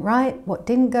 What went right? What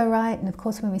didn't go right? And of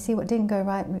course, when we see what didn't go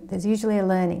right, there's usually a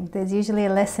learning. There's usually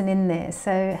a lesson in there.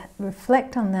 So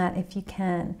reflect on that if you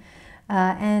can.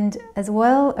 And as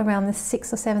well, around the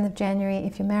 6th or 7th of January,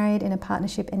 if you're married, in a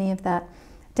partnership, any of that,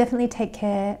 definitely take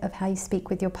care of how you speak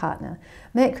with your partner.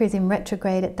 Mercury is in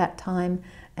retrograde at that time,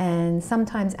 and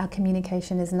sometimes our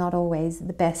communication is not always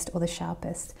the best or the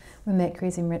sharpest when Mercury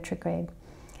is in retrograde.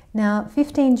 Now,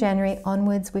 15 January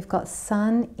onwards, we've got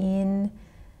Sun in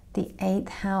the 8th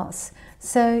house.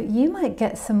 So you might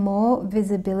get some more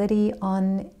visibility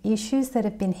on issues that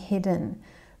have been hidden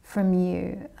from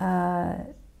you.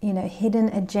 You know,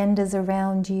 hidden agendas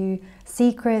around you,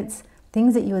 secrets,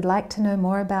 things that you would like to know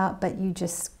more about, but you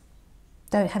just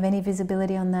don't have any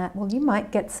visibility on that. Well, you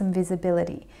might get some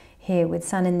visibility here with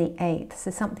Sun in the 8th. So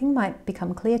something might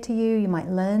become clear to you. You might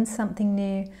learn something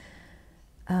new.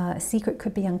 A secret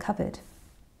could be uncovered.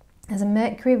 There's a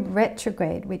Mercury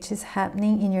retrograde, which is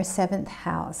happening in your 7th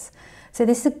house. So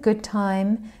this is a good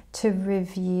time to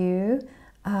review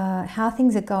how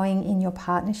things are going in your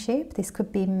partnership. This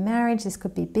could be marriage, this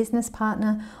could be business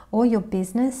partner, or your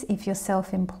business if you're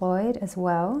self-employed as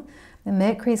well. The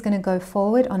Mercury is going to go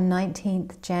forward on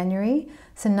 19th January.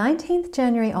 So 19th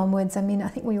January onwards, I mean, I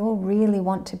think we all really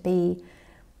want to be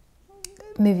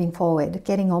moving forward,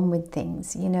 getting on with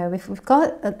things. You know, if we've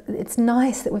got, it's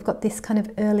nice that we've got this kind of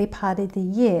early part of the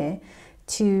year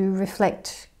to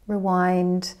reflect,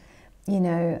 rewind, you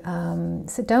know,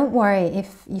 so don't worry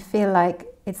if you feel like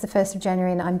it's the 1st of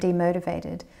January and I'm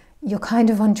demotivated. You're kind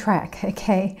of on track,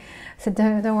 okay? So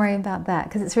don't worry about that,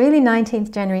 because it's really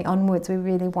 19th January onwards we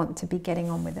really want to be getting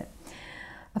on with it.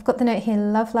 I've got the note here,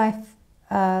 love life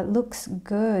looks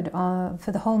good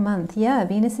for the whole month. Yeah,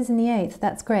 Venus is in the 8th,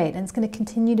 that's great. And it's going to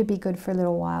continue to be good for a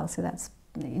little while. So that's,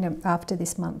 you know, after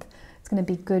this month, it's going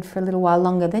to be good for a little while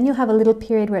longer. Then you'll have a little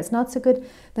period where it's not so good,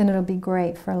 then it'll be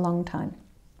great for a long time.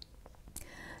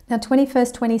 Now,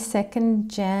 21st, 22nd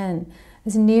Jan,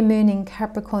 there's a new moon in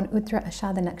Capricorn, Uttara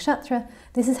Ashada Nakshatra.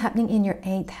 This is happening in your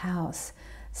 8th house.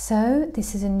 So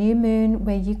this is a new moon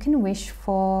where you can wish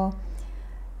for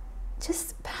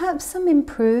just perhaps some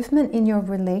improvement in your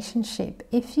relationship.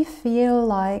 If you feel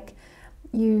like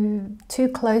you're too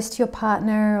close to your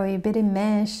partner, or you're a bit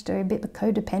enmeshed, or a bit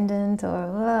codependent,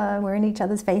 or we're in each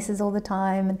other's faces all the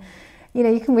time, and you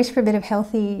know, you can wish for a bit of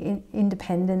healthy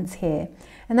independence here.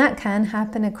 And that can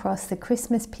happen across the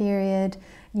Christmas period,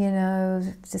 you know,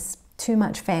 just too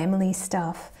much family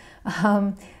stuff.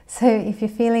 So if you're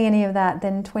feeling any of that,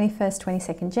 then 21st,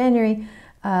 22nd January,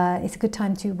 it's a good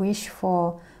time to wish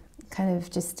for kind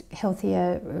of just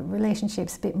healthier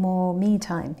relationships, a bit more me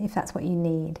time, if that's what you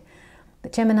need.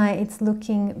 But Gemini, it's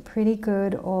looking pretty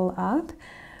good all up.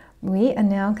 We are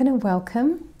now going to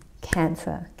welcome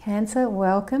Cancer. Cancer,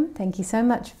 welcome. Thank you so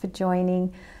much for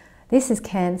joining. This is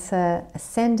Cancer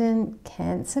Ascendant,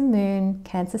 Cancer Moon,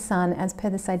 Cancer Sun, as per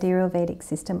the sidereal Vedic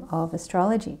system of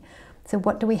astrology. So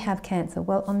what do we have, Cancer?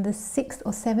 Well, on the 6th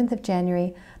or 7th of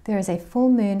January, there is a full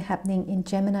moon happening in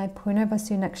Gemini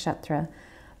Purnarvasu Nakshatra.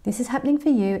 This is happening for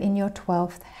you in your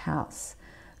 12th house.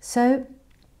 So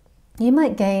you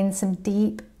might gain some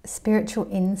deep spiritual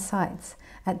insights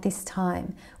at this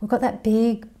time. We've got that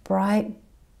big, bright,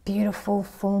 beautiful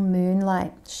full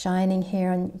moonlight shining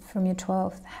here from your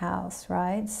 12th house,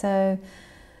 right? So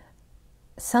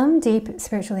some deep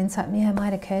spiritual insight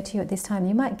might occur to you at this time.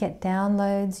 You might get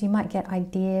downloads, you might get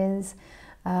ideas,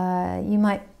 you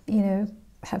might, you know,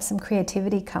 have some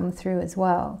creativity come through as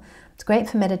well. It's great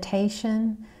for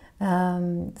meditation.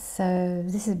 So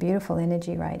this is beautiful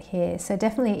energy right here. So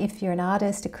definitely, if you're an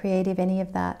artist, a creative, any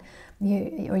of that,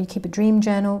 or you keep a dream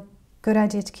journal, good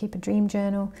idea to keep a dream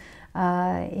journal.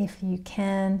 If you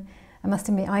can. I must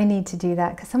admit, I need to do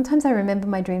that, because sometimes I remember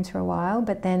my dreams for a while,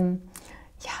 but then,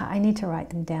 yeah, I need to write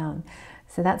them down.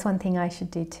 So that's one thing I should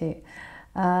do too.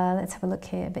 Let's have a look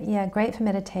here. But yeah, great for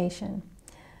meditation.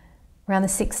 Around the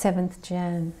 6th, 7th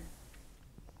Jan.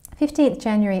 15th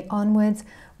January onwards,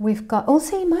 we've got,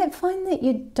 also you might find that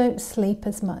you don't sleep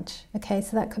as much. Okay,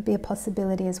 so that could be a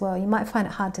possibility as well. You might find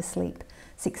it hard to sleep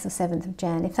 6th or 7th of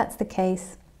Jan. If that's the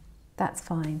case, that's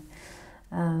fine.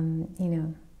 You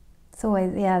know, it's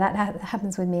always, yeah, that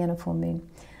happens with me on a full moon.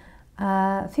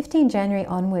 15 January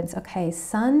onwards, okay,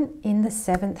 Sun in the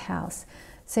 7th house.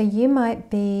 So you might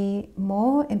be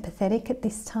more empathetic at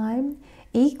this time.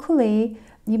 Equally,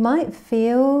 you might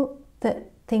feel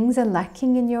that things are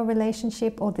lacking in your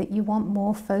relationship, or that you want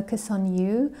more focus on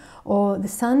you, or the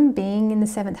sun being in the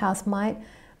 7th house might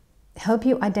help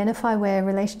you identify where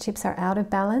relationships are out of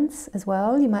balance as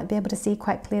well. You might be able to see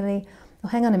quite clearly, oh,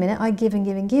 hang on a minute, I give and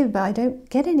give and give, but I don't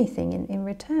get anything in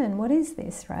return. What is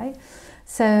this, right?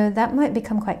 So that might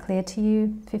become quite clear to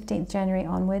you 15th January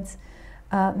onwards.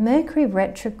 Mercury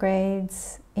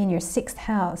retrogrades in your 6th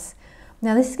house.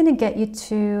 Now this is going to get you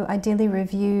to ideally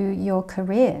review your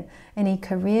career, any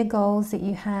career goals that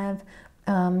you have,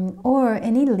 or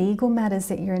any legal matters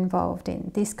that you're involved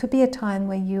in. This could be a time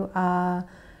where you are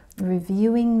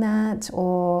reviewing that,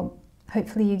 or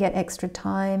hopefully you get extra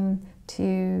time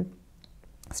to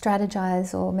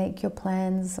strategize or make your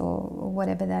plans, or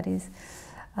whatever that is.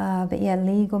 But yeah,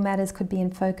 legal matters could be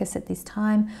in focus at this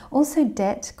time. Also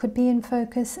debt could be in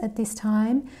focus at this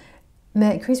time.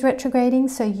 Mercury's retrograding,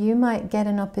 so you might get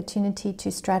an opportunity to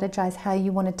strategize how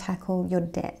you want to tackle your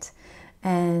debt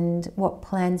and what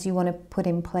plans you want to put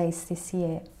in place this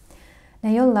year.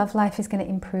 Now your love life is going to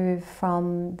improve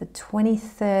from the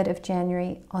 23rd of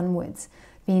January onwards.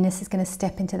 Venus is going to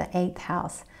step into the 8th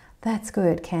house. That's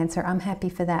good, Cancer. I'm happy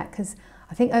for that, because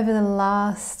I think over the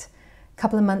last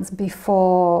couple of months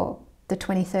before the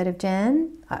 23rd of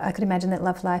Jan, I could imagine that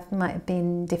love life might have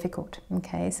been difficult.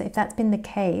 Okay, so if that's been the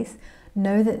case,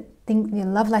 know that your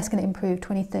love life is going to improve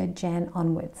 23rd Jan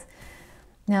onwards.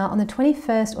 Now on the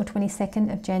 21st or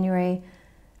 22nd of January,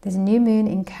 there's a new moon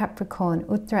in Capricorn,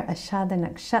 Uttara Ashada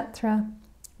Nakshatra.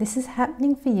 This is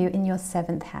happening for you in your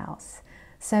 7th house.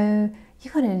 So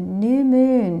you've got a new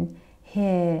moon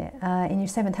here in your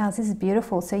 7th house. This is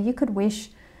beautiful. So you could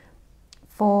wish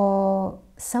for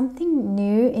something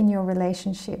new in your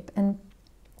relationship. And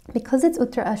because it's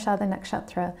Uttara Ashada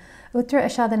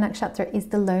Nakshatra is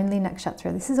the lonely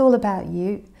nakshatra. This is all about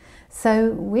you.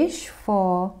 So wish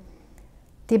for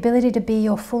the ability to be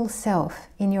your full self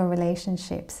in your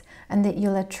relationships, and that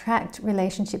you'll attract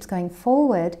relationships going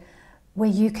forward where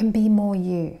you can be more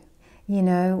you, you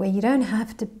know, where you don't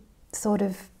have to sort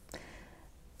of,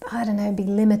 I don't know, be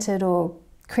limited or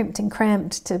crimped and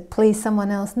cramped to please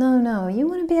someone else. No, you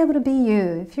want to be able to be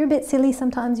you. If you're a bit silly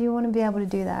sometimes, you want to be able to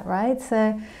do that, right?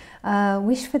 So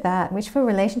wish for that. Wish for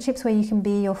relationships where you can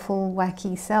be your full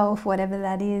wacky self, whatever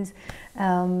that is.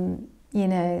 You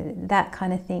know, that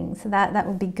kind of thing. So that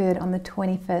would be good on the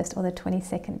 21st or the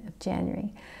 22nd of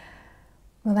January.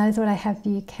 Well, that is what I have for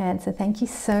you, Cancer. Thank you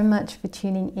so much for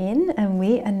tuning in. And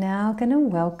we are now going to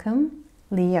welcome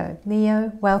Leo.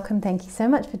 Leo, welcome. Thank you so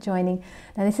much for joining.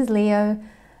 Now, this is Leo,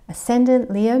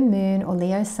 Ascendant, Leo Moon, or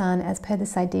Leo Sun, as per the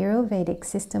sidereal Vedic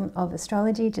system of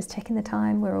astrology. Just checking the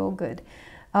time. We're all good.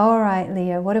 All right,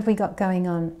 Leo, what have we got going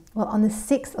on? Well, on the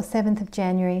 6th or 7th of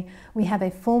January, we have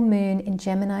a full moon in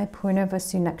Gemini,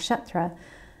 Purnavasu Nakshatra,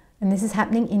 and this is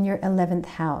happening in your 11th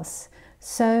house.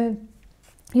 So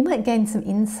you might gain some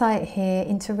insight here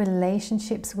into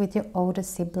relationships with your older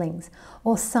siblings,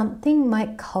 or something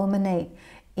might culminate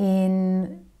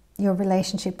in your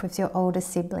relationship with your older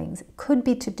siblings. It could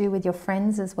be to do with your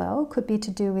friends as well, could be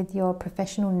to do with your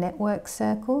professional network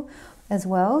circle as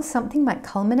well. Something might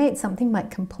culminate, something might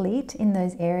complete in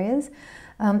those areas.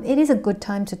 It is a good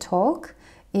time to talk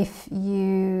if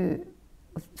you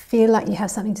feel like you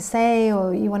have something to say,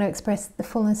 or you want to express the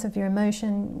fullness of your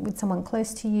emotion with someone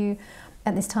close to you.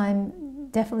 At this time,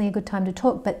 definitely a good time to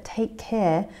talk, but take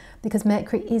care, because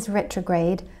Mercury is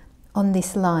retrograde on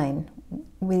this line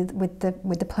with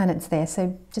the planets there.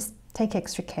 So just take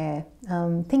extra care.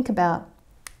 Think about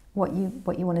what you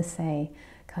want to say,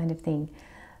 kind of thing,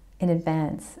 in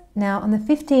advance. Now on the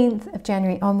 15th of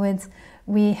January onwards,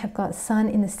 we have got Sun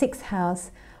in the 6th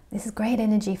house. This is great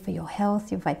energy for your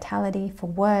health, your vitality, for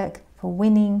work, for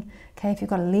winning. Okay, if you've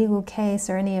got a legal case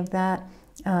or any of that,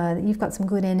 you've got some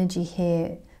good energy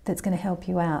here that's going to help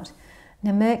you out.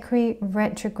 Now Mercury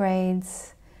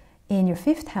retrogrades in your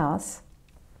 5th house,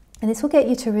 and this will get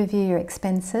you to review your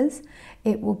expenses.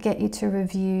 It will get you to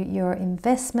review your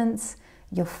investments,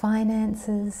 your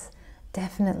finances.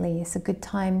 Definitely, it's a good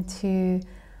time to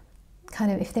kind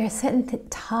of, if there are certain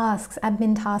tasks,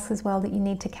 admin tasks as well, that you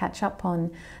need to catch up on,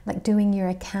 like doing your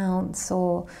accounts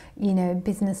or, you know,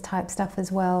 business type stuff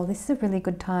as well. This is a really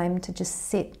good time to just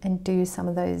sit and do some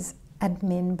of those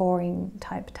admin, boring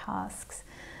type tasks.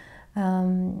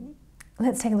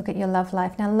 Let's take a look at your love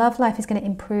life. Now, love life is going to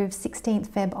improve 16th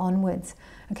Feb onwards.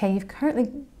 Okay, you've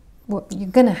currently, well, you're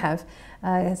going to have,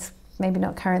 it's maybe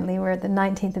not currently, we're at the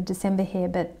 19th of December here,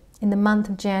 but in the month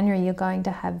of January, you're going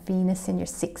to have Venus in your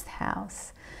 6th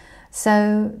house.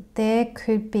 So there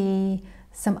could be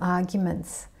some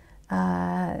arguments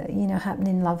you know, happen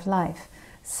in love life.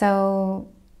 So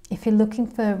if you're looking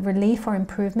for relief or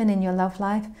improvement in your love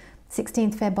life,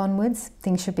 16th Feb onwards,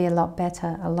 things should be a lot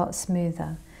better, a lot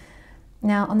smoother.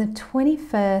 Now on the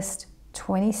 21st,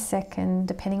 22nd,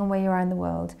 depending on where you are in the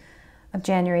world, of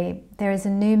January, there is a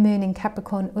new moon in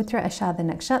Capricorn, Uttara Ashadha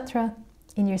Nakshatra,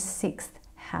 in your 6th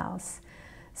house.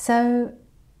 So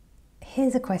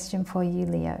here's a question for you,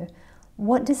 Leo.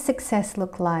 What does success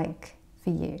look like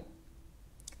for you?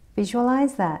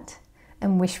 Visualize that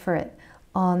and wish for it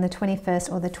on the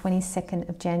 21st or the 22nd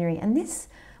of January. And this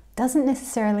doesn't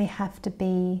necessarily have to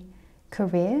be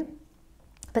career,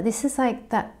 but this is like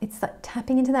that, it's like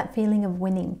tapping into that feeling of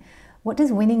winning. What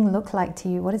does winning look like to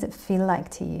you? What does it feel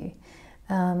like to you?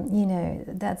 You know,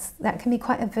 that can be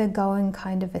quite a Virgoan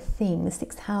kind of a thing, the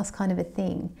 6th house kind of a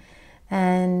thing.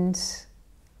 And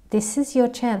this is your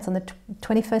chance on the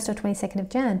 21st or 22nd of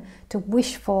Jan to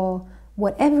wish for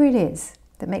whatever it is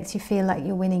that makes you feel like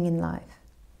you're winning in life.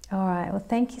 All right, well,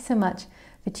 thank you so much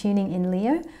for tuning in,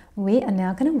 Leo. We are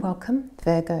now going to welcome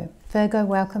Virgo. Virgo,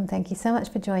 welcome. Thank you so much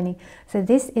for joining. So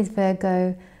this is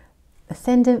Virgo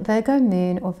Ascendant, Virgo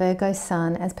Moon, or Virgo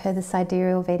Sun, as per the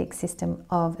sidereal Vedic system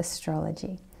of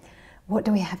astrology. What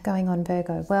do we have going on,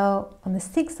 Virgo? Well, on the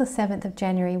 6th or 7th of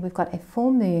January, we've got a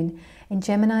full moon in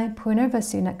Gemini,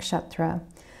 Purnarvasu Nakshatra.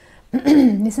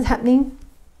 This is happening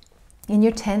in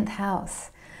your 10th house.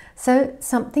 So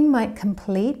something might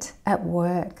complete at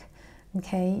work,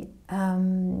 okay?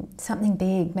 Something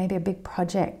big, maybe a big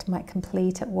project might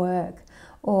complete at work.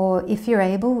 Or if you're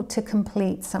able to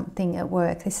complete something at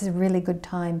work, this is a really good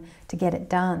time to get it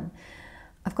done.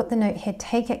 I've got the note here,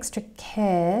 take extra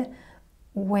care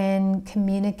when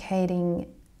communicating,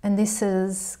 and this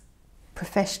is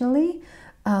professionally,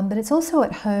 but it's also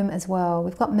at home as well.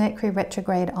 We've got Mercury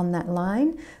Retrograde on that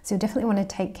line, so you definitely want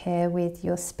to take care with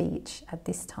your speech at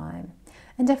this time.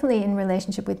 And definitely in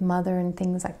relationship with mother and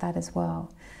things like that as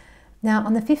well. Now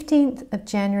on the 15th of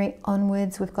January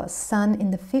onwards, we've got Sun in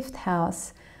the 5th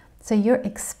house. So your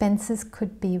expenses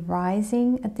could be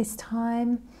rising at this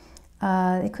time.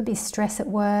 It could be stress at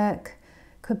work,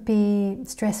 could be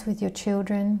stress with your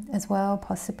children as well,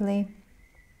 possibly.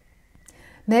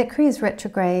 Mercury is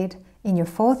retrograde in your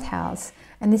 4th house,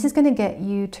 and this is going to get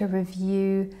you to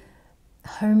review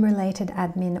home-related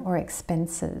admin or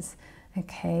expenses.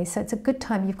 Okay, so it's a good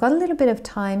time. You've got a little bit of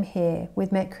time here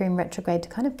with Mercury in retrograde to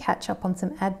kind of catch up on some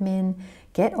admin,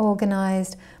 get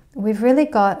organized. We've really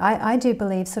got, I do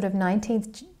believe, sort of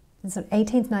 18th,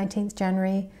 19th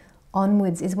January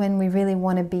onwards is when we really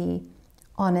want to be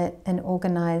on it and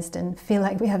organized and feel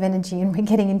like we have energy and we're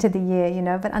getting into the year, you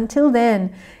know. But until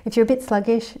then, if you're a bit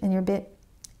sluggish and you're a bit,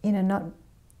 you know, not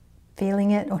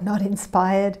feeling it or not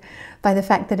inspired by the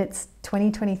fact that it's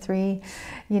 2023,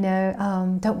 you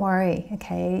know, don't worry,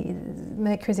 okay?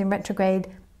 Mercury's in retrograde,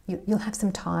 you'll have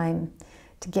some time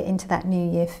to get into that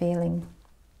new year feeling.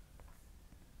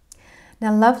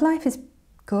 Now, love life is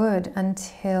good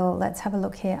until, let's have a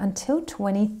look here, until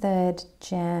 23rd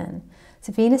Jan.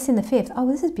 So Venus in the 5th. Oh,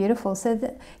 this is beautiful.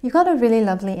 So you've got a really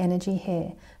lovely energy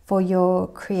here for your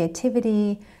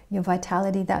creativity, your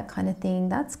vitality, that kind of thing.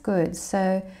 That's good.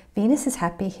 So Venus is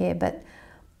happy here, but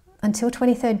until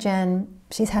 23rd Jan,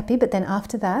 she's happy. But then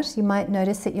after that, you might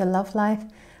notice that your love life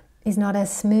is not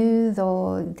as smooth,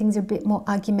 or things are a bit more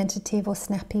argumentative or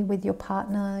snappy with your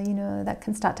partner. You know, that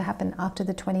can start to happen after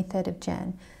the 23rd of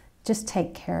Jan. Just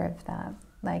take care of that.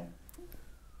 Like,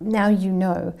 now you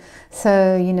know.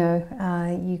 So, you know,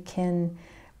 you can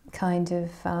kind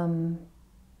of,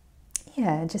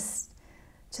 yeah, just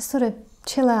sort of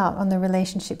chill out on the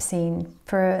relationship scene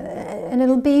and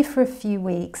it'll be for a few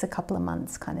weeks, a couple of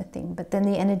months kind of thing, but then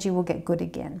the energy will get good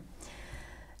again.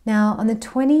 Now on the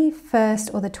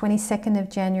 21st or the 22nd of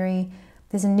January,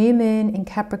 there's a new moon in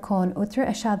Capricorn, Uttara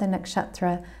Ashadha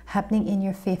Nakshatra, happening in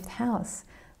your 5th house.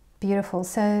 Beautiful.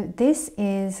 So this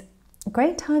is a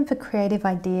great time for creative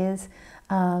ideas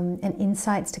and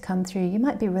insights to come through. You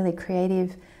might be really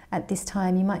creative at this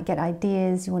time. You might get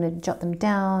ideas, you want to jot them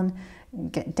down,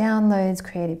 get downloads,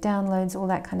 creative downloads, all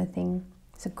that kind of thing.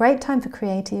 It's a great time for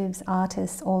creatives,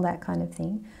 artists, all that kind of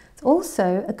thing. It's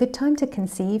also a good time to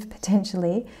conceive,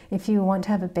 potentially, if you want to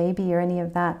have a baby or any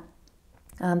of that.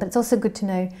 But it's also good to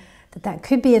know that that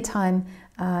could be a time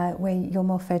where you're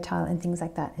more fertile and things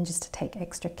like that, and just to take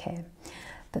extra care.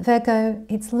 But Virgo,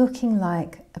 it's looking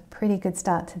like a pretty good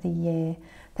start to the year.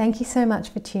 Thank you so much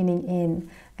for tuning in.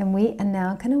 And we are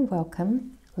now going to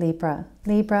welcome Libra.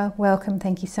 Libra, welcome.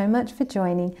 Thank you so much for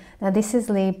joining. Now this is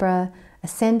Libra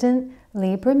Ascendant,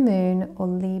 Libra Moon, or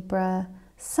Libra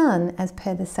Sun, as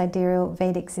per the sidereal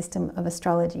Vedic system of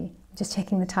astrology. Just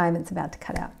checking the time, it's about to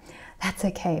cut out. That's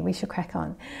okay, we should crack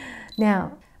on.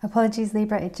 Now, apologies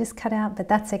Libra, it just cut out, but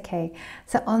that's okay.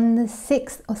 So on the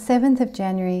 6th or 7th of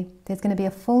January, there's going to be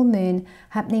a full moon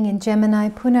happening in Gemini,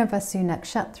 Punarvasu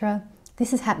Nakshatra.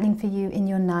 This is happening for you in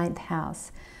your 9th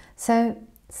house. So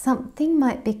something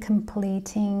might be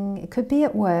completing, it could be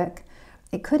at work,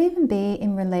 it could even be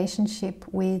in relationship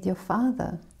with your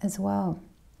father as well.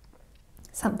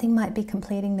 Something might be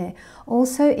completing there.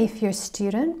 Also, if you're a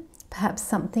student, perhaps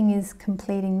something is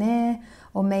completing there,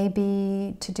 or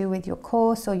maybe to do with your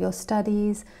course or your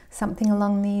studies, something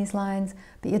along these lines,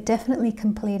 but you're definitely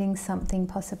completing something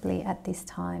possibly at this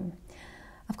time.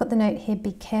 I've got the note here,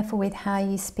 be careful with how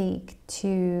you speak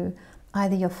to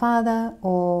either your father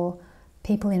or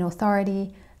people in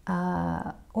authority,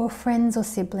 or friends or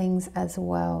siblings as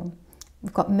well.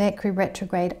 We've got Mercury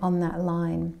retrograde on that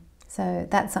line. So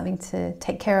that's something to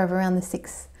take care of around the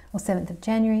 6th or 7th of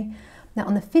January. Now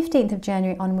on the 15th of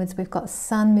January onwards, we've got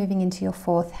Sun moving into your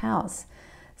 4th house.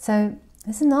 So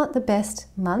this is not the best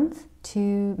month to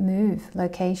move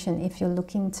location if you're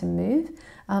looking to move.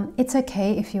 It's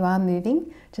okay if you are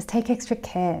moving, just take extra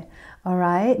care, all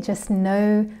right? Just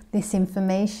know this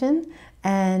information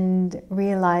and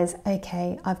realize,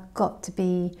 okay, I've got to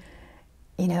be,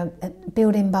 you know,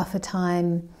 build in buffer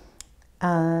time,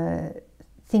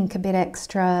 think a bit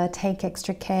extra, take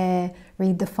extra care,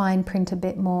 read the fine print a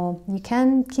bit more. You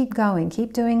can keep going,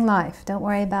 keep doing life. Don't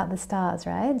worry about the stars,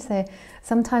 right? So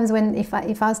sometimes when, if I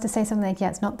was to say something like, yeah,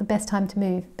 it's not the best time to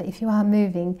move, but if you are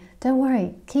moving, don't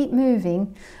worry, keep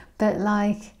moving. But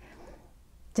like,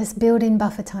 just build in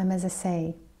buffer time, as I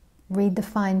say. Read the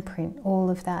fine print, all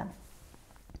of that.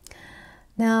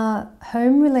 Now,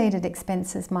 home-related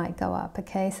expenses might go up,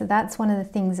 okay? So that's one of the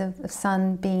things of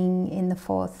Sun being in the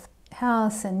 4th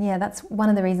house, and yeah, that's one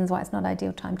of the reasons why it's not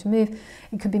ideal time to move.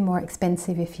 It could be more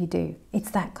expensive if you do.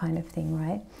 It's that kind of thing,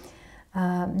 right?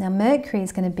 Now Mercury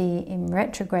is going to be in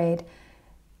retrograde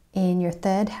in your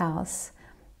 3rd house.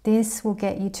 This will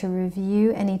get you to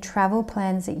review any travel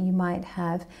plans that you might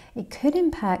have. It could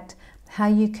impact how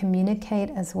you communicate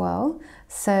as well,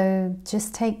 so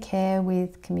just take care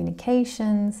with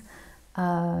communications,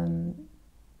 how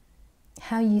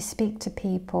you speak to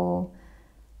people.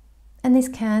 And this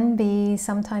can be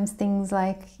sometimes things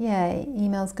like, yeah,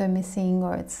 emails go missing,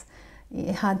 or it's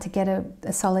hard to get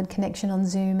a solid connection on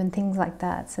Zoom and things like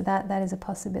that. So that is a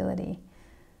possibility.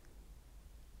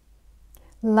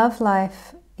 Love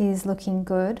life is looking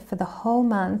good for the whole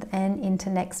month and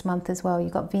into next month as well.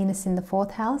 You've got Venus in the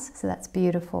 4th house, so that's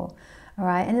beautiful. All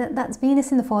right, and that's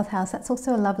Venus in the 4th house. That's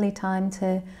also a lovely time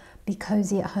to be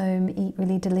cozy at home, eat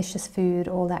really delicious food,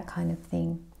 all that kind of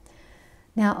thing.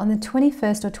 Now on the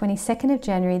 21st or 22nd of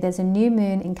January, there's a new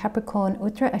moon in Capricorn,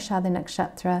 Uttara Ashada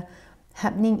Nakshatra,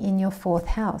 happening in your 4th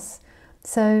house.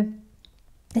 So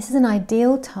this is an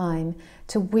ideal time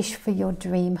to wish for your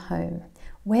dream home.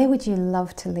 Where would you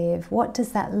love to live? What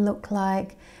does that look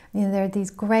like? You know, there are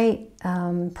these great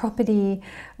property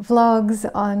vlogs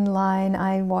online.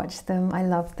 I watch them, I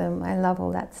love them, I love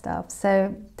all that stuff.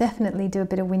 So definitely do a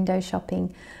bit of window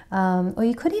shopping. Or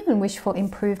you could even wish for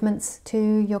improvements to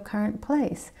your current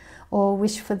place, or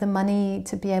wish for the money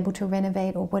to be able to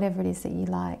renovate, or whatever it is that you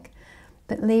like.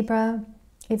 But Libra,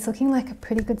 it's looking like a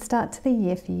pretty good start to the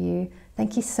year for you.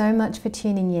 Thank you so much for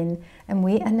tuning in, and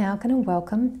we are now going to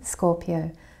welcome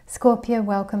Scorpio. Scorpio,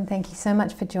 welcome. Thank you so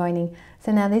much for joining.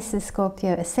 So now this is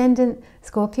Scorpio Ascendant,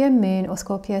 Scorpio Moon, or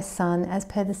Scorpio Sun, as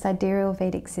per the sidereal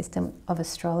Vedic system of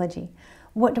astrology.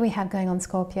 What do we have going on,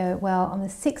 Scorpio? Well, on the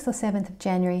 6th or 7th of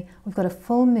January, we've got a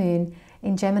full moon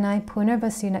in Gemini,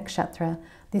 Punarvasu Nakshatra.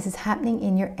 This is happening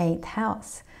in your 8th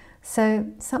house. So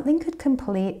something could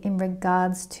complete in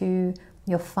regards to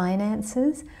your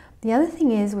finances. The other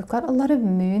thing is we've got a lot of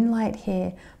moonlight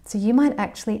here, so you might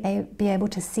actually be able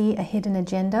to see a hidden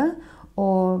agenda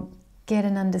or get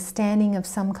an understanding of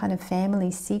some kind of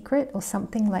family secret or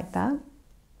something like that.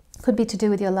 Could be to do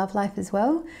with your love life as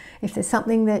well. If there's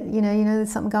something that you know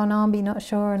there's something going on but you're not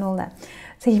sure and all that.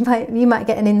 So you might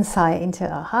get an insight into,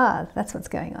 aha, that's what's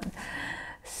going on.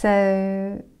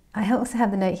 So I also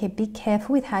have the note here, be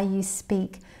careful with how you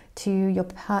speak to your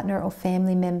partner or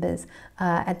family members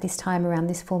at this time around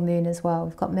this full moon as well.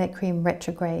 We've got Mercury in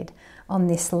retrograde on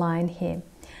this line here.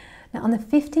 Now on the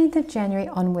 15th of January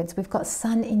onwards, we've got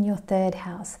Sun in your 3rd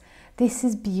house. This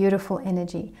is beautiful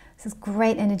energy. This is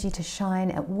great energy to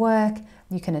shine at work.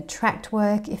 You can attract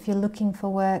work if you're looking for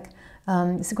work.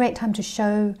 It's a great time to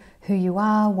show who you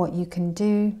are, what you can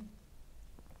do.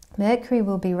 Mercury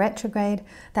will be retrograde.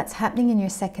 That's happening in your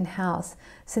second house.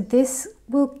 So this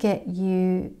will get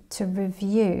you to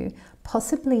review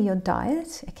possibly your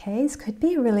diet. Okay, this could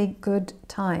be a really good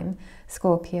time,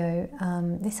 Scorpio.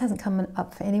 This hasn't come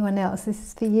up for anyone else. This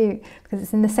is for you because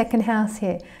it's in the second house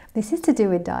here. This is to do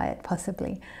with diet,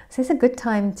 possibly. So it's a good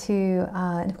time to,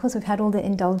 and of course we've had all the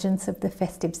indulgence of the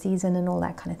festive season and all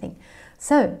that kind of thing.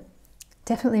 So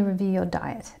definitely review your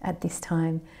diet at this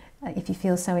time if you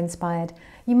feel so inspired.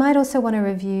 You might also want to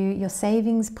review your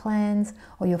savings plans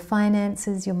or your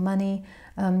finances, your money.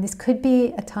 This could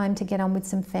be a time to get on with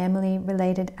some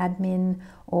family-related admin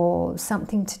or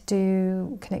something to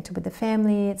do connected with the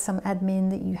family. It's some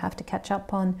admin that you have to catch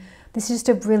up on. This is just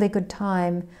a really good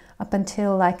time up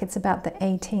until like it's about the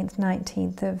 18th,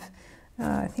 19th of,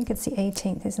 I think it's the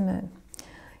 18th, isn't it?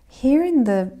 Here in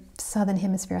the Southern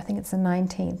Hemisphere, I think it's the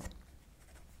 19th.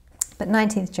 But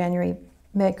 19th January,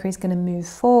 Mercury is going to move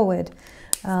forward.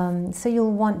 So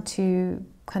you'll want to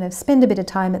kind of spend a bit of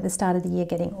time at the start of the year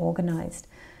getting organized.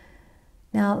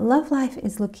 Now, love life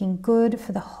is looking good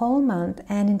for the whole month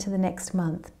and into the next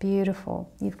month. Beautiful.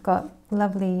 You've got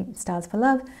lovely stars for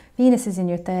love. Venus is in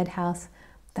your third house.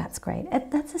 That's great.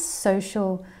 That's a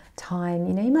social time.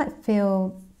 You know, you might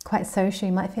feel quite social.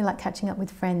 You might feel like catching up with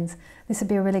friends. This would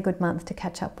be a really good month to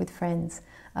catch up with friends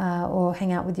or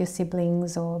hang out with your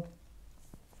siblings or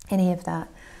any of that.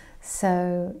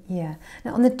 So yeah.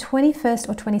 Now on the 21st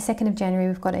or 22nd of January,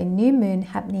 we've got a new moon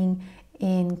happening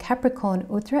in Capricorn,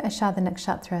 Uttara Ashadha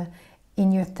Nakshatra,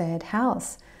 in your third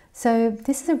house. So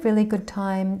this is a really good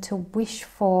time to wish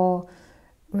for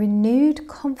renewed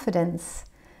confidence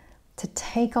to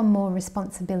take on more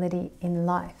responsibility in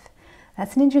life.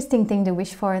 That's an interesting thing to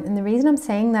wish for. And the reason I'm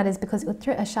saying that is because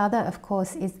Uttara Ashadha, of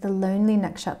course, is the lonely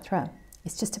nakshatra.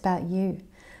 It's just about you.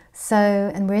 So,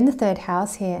 and we're in the third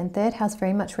house here, and third house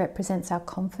very much represents our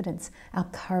confidence, our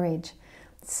courage.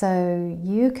 So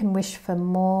you can wish for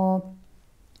more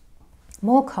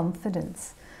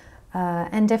confidence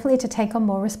and definitely to take on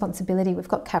more responsibility. We've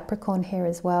got Capricorn here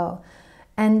as well.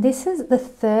 And this is the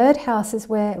third house is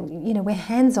where, you know, we're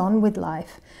hands-on with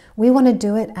life. We want to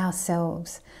do it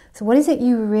ourselves. So what is it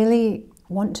you really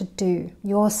want to do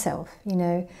yourself, you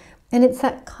know? And it's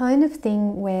that kind of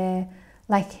thing where,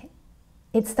 like,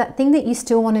 it's that thing that you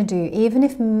still want to do, even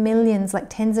if millions, like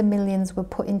tens of millions, were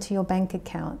put into your bank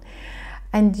account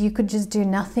and you could just do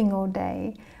nothing all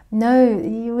day. No,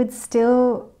 you would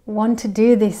still want to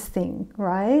do this thing,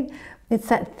 right? It's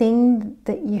that thing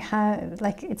that you have,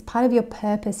 like it's part of your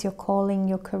purpose, your calling,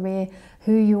 your career,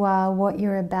 who you are, what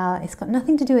you're about. It's got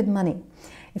nothing to do with money.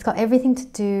 It's got everything to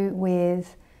do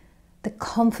with the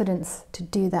confidence to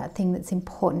do that thing that's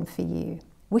important for you.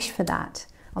 Wish for that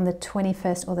on the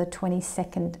 21st or the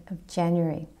 22nd of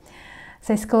January.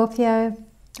 So Scorpio,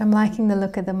 I'm liking the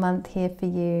look of the month here for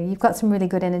you. You've got some really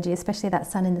good energy, especially that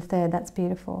sun in the third. That's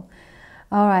beautiful.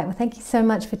 All right, well, thank you so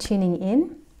much for tuning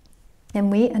in. And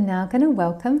we are now going to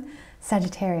welcome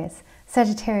Sagittarius.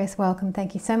 Sagittarius, welcome.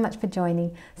 Thank you so much for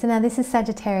joining. So now this is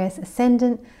Sagittarius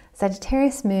Ascendant,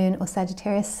 Sagittarius Moon, or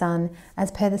Sagittarius Sun,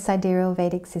 as per the sidereal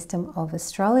Vedic system of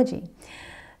astrology.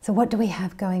 So what do we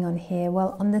have going on here?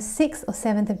 Well, on the 6th or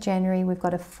 7th of January, we've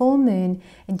got a full moon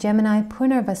in Gemini,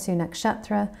 Punarvasu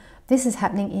Nakshatra. This is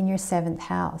happening in your 7th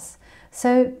house.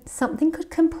 So something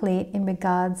could complete in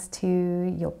regards to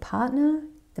your partner,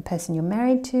 the person you're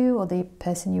married to, or the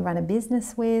person you run a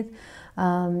business with.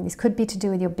 This could be to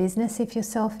do with your business if you're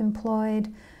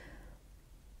self-employed.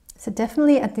 So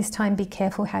definitely at this time, be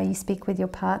careful how you speak with your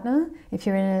partner. If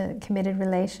you're in a committed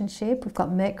relationship, we've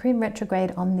got Mercury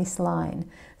retrograde on this line.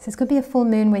 So this could be a full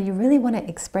moon where you really want to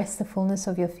express the fullness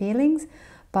of your feelings,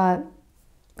 but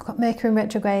we've got Mercury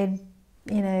retrograde,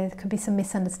 you know, there could be some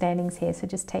misunderstandings here, so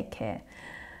just take care.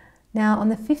 Now on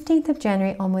the 15th of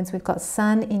January onwards, we've got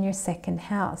Sun in your 2nd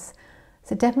house.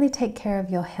 So definitely take care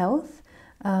of your health.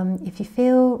 If you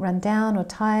feel run down or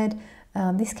tired,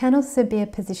 this can also be a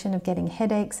position of getting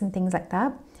headaches and things like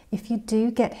that. If you do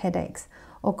get headaches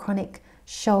or chronic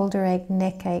shoulder ache,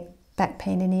 neck ache, back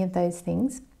pain, any of those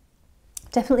things,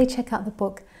 definitely check out the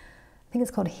book. I think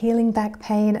it's called Healing Back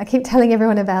Pain. I keep telling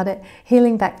everyone about it.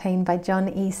 Healing Back Pain by John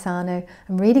E. Sarno.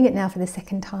 I'm reading it now for the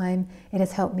 2nd time. It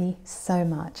has helped me so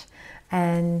much.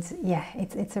 And yeah,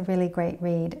 it's a really great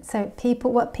read. So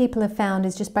what people have found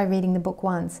is just by reading the book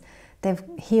once, they've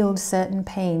healed certain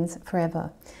pains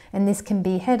forever. And this can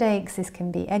be headaches, this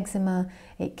can be eczema,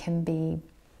 it can be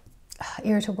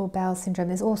irritable bowel syndrome.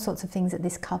 There's all sorts of things that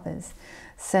this covers.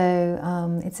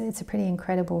 So it's a pretty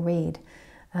incredible read.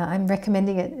 I'm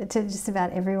recommending it to just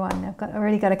about everyone. I've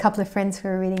already got a couple of friends who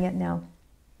are reading it now.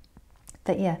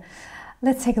 But yeah,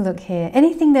 let's take a look here.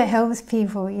 Anything that helps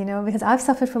people, you know, because I've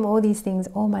suffered from all these things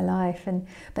all my life,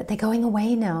 but they're going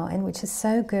away now, and which is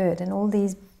so good. And all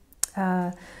these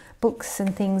books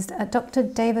and things. Dr.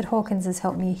 David Hawkins has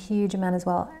helped me a huge amount as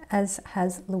well, as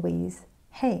has Louise.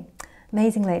 Hey,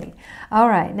 amazing lady. All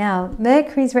right, now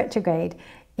Mercury's retrograde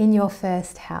in your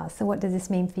first house. So what does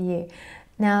this mean for you?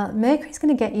 Now, Mercury's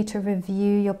going to get you to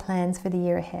review your plans for the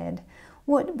year ahead.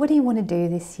 What do you want to do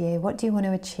this year? What do you want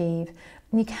to achieve?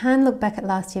 And you can look back at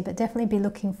last year, but definitely be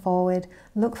looking forward.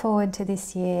 Look forward to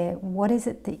this year. What is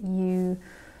it that you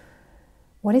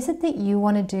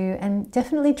want to do? And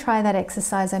definitely try that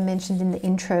exercise I mentioned in the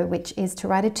intro, which is to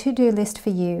write a to-do list for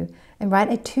you and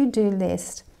write a to-do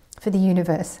list for the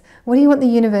universe. What do you want the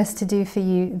universe to do for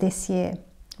you this year?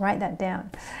 Write that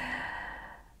down.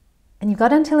 And you've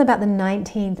got until about the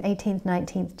 19th, 18th,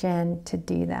 19th Jan to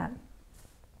do that.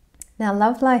 Now,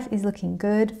 love life is looking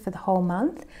good for the whole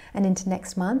month and into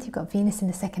next month. You've got Venus in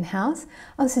the second house.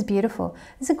 Oh, this is beautiful.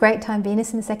 This is a great time.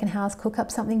 Venus in the second house. Cook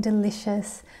up something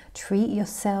delicious. Treat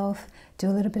yourself. Do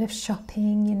a little bit of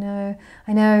shopping, you know.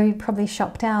 I know you probably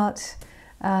shopped out,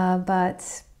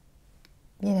 but,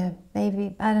 you know,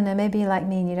 maybe, I don't know, maybe you're like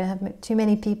me and you don't have too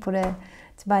many people to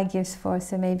buy gifts for,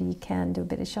 so maybe you can do a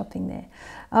bit of shopping there.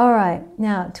 All right,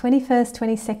 now 21st,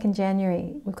 22nd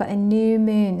January, we've got a new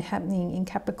moon happening in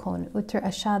Capricorn, Uttara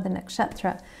Ashada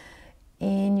Nakshatra,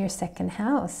 in your second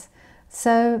house.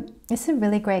 So it's a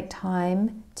really great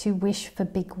time to wish for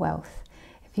big wealth.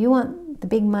 If you want the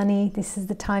big money, this is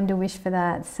the time to wish for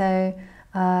that. So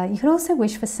you can also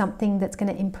wish for something that's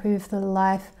going to improve the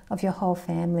life of your whole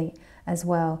family as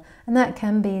well. And that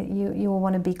can be, you'll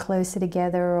want to be closer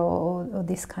together or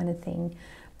this kind of thing.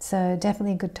 So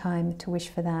definitely a good time to wish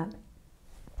for that.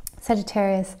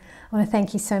 Sagittarius, I want to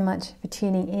thank you so much for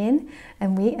tuning in,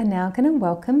 and we are now going to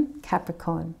welcome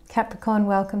Capricorn. Capricorn,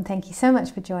 welcome. Thank you so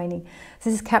much for joining.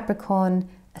 This is Capricorn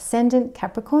Ascendant,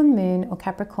 Capricorn Moon, or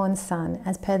Capricorn Sun,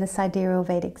 as per the Sidereal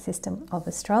Vedic system of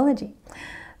astrology.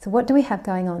 So what do we have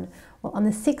going on? Well, on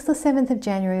the 6th or 7th of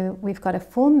January, we've got a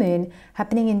full moon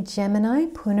happening in Gemini,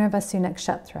 Punarvasu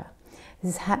Nakshatra.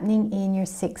 This is happening in your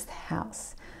 6th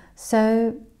house.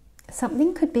 So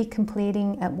something could be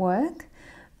completing at work,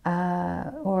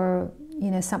 or, you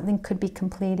know, something could be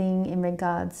completing in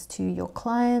regards to your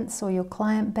clients or your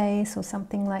client base or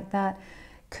something like that.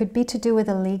 Could be to do with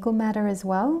a legal matter as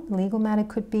well. Legal matter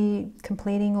could be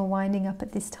completing or winding up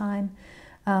at this time.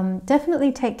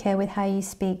 Definitely take care with how you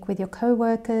speak with your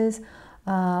co-workers,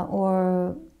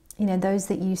 or, you know, those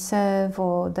that you serve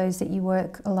or those that you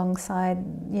work alongside,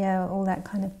 yeah, all that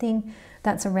kind of thing.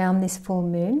 That's around this full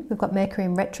moon. We've got Mercury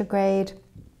in retrograde,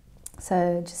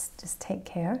 so just take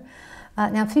care.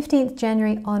 Now 15th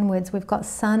January onwards, we've got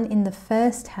Sun in the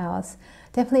first house.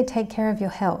 Definitely take care of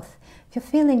your health. If you're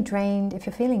feeling drained, if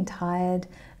you're feeling tired,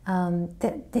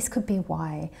 this could be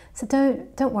why. So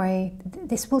don't worry,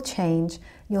 this will change.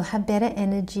 You'll have better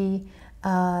energy.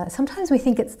 Sometimes we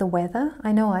think it's the weather.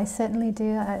 I know I certainly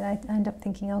do. I end up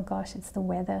thinking, oh gosh, it's the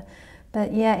weather.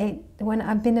 But yeah, when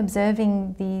I've been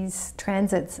observing these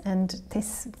transits, and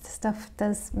this stuff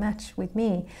does match with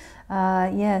me,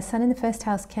 yeah, Sun in the first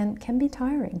house can be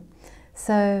tiring.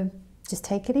 So just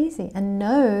take it easy and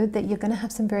know that you're going to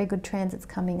have some very good transits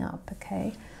coming up,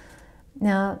 okay?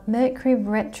 Now, Mercury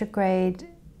retrograde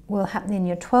will happen in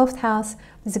your 12th house.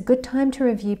 It's a good time to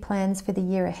review plans for the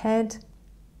year ahead.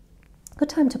 Good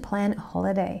time to plan a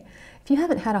holiday. If you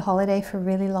haven't had a holiday for a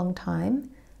really long time,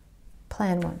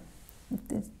 plan one.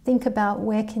 Think about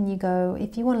where can you go.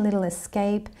 If you want a little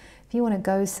escape, if you want to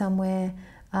go somewhere,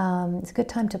 it's a good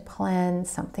time to plan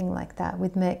something like that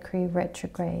with Mercury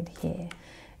retrograde here.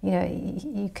 You know,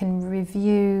 you can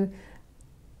review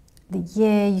the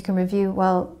year, you can review,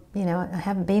 well, you know, I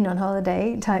haven't been on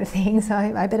holiday type thing, so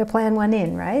I better plan one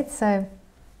in, right? So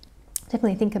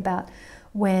definitely think about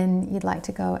when you'd like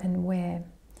to go and where.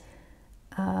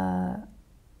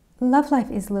 Love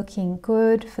life is looking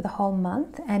good for the whole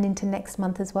month and into next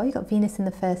month as well. You've got Venus in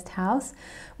the first house.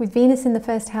 With Venus in the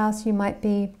first house, you might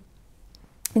be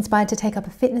inspired to take up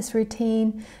a fitness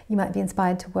routine. You might be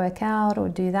inspired to work out or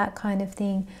do that kind of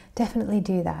thing. Definitely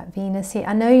do that. Venus here.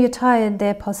 I know you're tired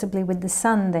there, possibly with the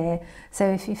sun there. So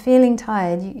if you're feeling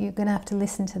tired, you're going to have to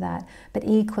listen to that. But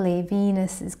equally,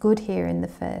 Venus is good here in the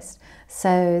first.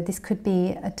 So this could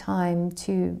be a time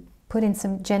to put in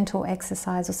some gentle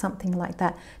exercise or something like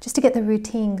that, just to get the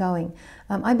routine going.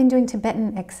 I've been doing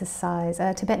Tibetan exercise,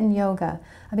 Tibetan yoga.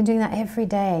 I've been doing that every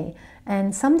day.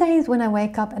 And some days when I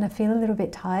wake up and I feel a little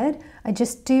bit tired, I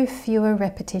just do fewer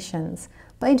repetitions.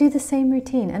 But I do the same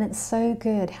routine, and it's so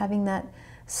good having that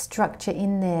structure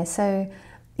in there. So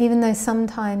even though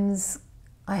sometimes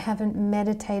I haven't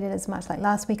meditated as much. Like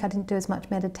last week I didn't do as much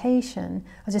meditation.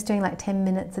 I was just doing like 10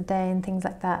 minutes a day and things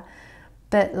like that.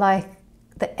 But like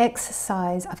the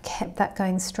exercise, I've kept that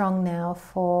going strong now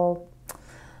for,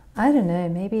 I don't know,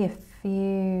 maybe a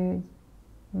few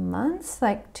months,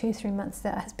 like 2-3 months.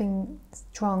 That has been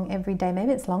strong every day.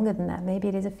 Maybe it's longer than that. Maybe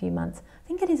it is a few months. I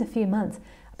think it is a few months.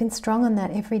 I've been strong on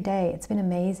that every day. It's been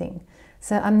amazing.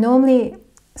 So I'm normally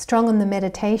strong on the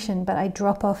meditation, but I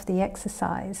drop off the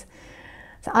exercise.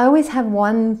 So I always have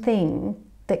one thing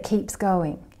that keeps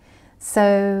going.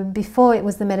 So before it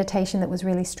was the meditation that was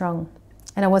really strong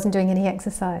and I wasn't doing any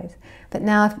exercise. But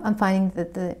now I'm finding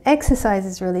that the exercise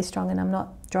is really strong and I'm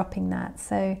not dropping that.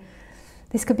 So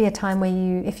this could be a time where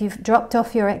you, if you've dropped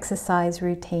off your exercise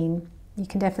routine, you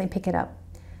can definitely pick it up,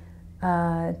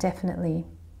 definitely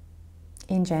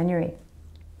in January.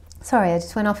 Sorry, I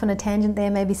just went off on a tangent there.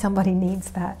 Maybe somebody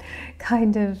needs that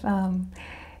kind of,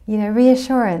 you know,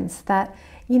 reassurance that,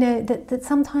 you know, that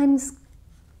sometimes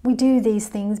we do these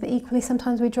things, but equally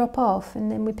sometimes we drop off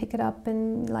and then we pick it up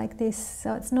and like this.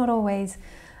 So it's not always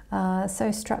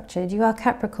so structured. You are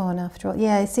Capricorn after all.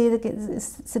 Yeah, see, the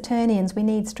Saturnians, we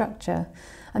need structure.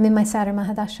 I'm in my Saturn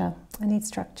Mahadasha. I need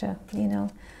structure, you know.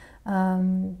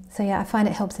 So yeah, I find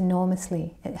it helps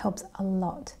enormously. It helps a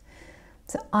lot.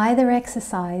 So either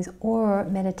exercise or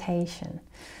meditation.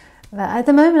 But at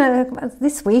the moment,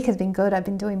 this week has been good. I've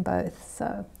been doing both,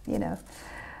 so, you know.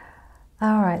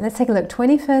 All right, let's take a look.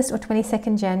 21st or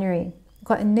 22nd January. We've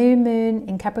got a new moon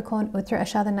in Capricorn, Uttar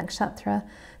Ashada Nakshatra.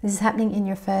 This is happening in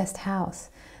your first house.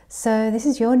 So this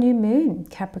is your new moon,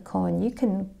 Capricorn. You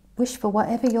can wish for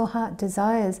whatever your heart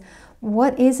desires.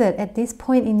 What is it at this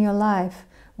point in your life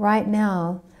right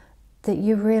now that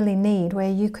you really need,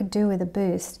 where you could do with a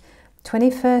boost?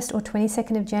 21st or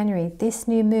 22nd of January, this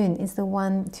new moon is the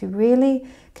one to really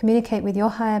communicate with your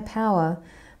higher power.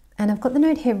 And I've got the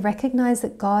note here, recognize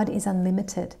that God is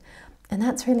unlimited. And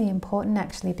that's really important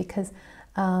actually, because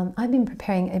I've been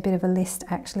preparing a bit of a list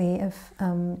actually of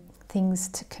things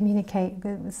to communicate.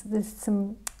 There's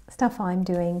some stuff I'm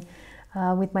doing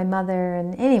with my mother,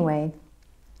 and anyway,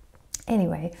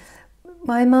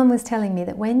 my mum was telling me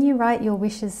that when you write your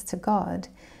wishes to God,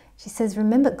 she says,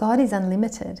 remember, God is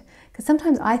unlimited. Because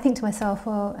sometimes I think to myself,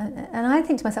 well, and I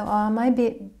think to myself, oh, am I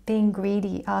being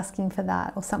greedy asking for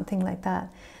that or something like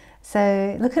that?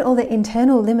 So look at all the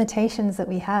internal limitations that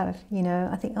we have, you know.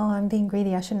 I think, oh, I'm being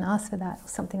greedy, I shouldn't ask for that or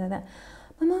something like that.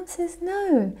 My mom says,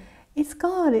 no, it's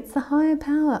God, it's the higher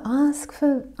power. Ask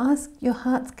your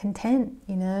heart's content,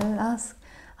 you know,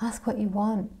 ask what you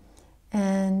want.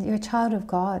 And you're a child of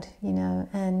God, you know,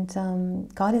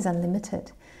 and God is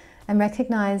unlimited. And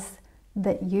recognize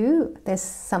that there's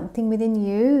something within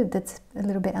you that's a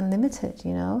little bit unlimited,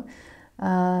 you know,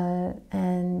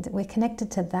 and we're connected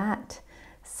to that.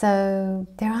 So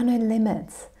there are no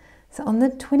limits. So on the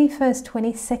 21st,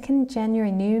 22nd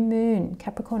January, new moon,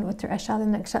 Capricorn, Uttar Ashada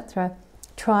Nakshatra,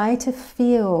 try to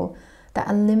feel that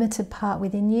unlimited part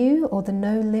within you, or the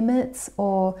no limits,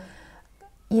 or,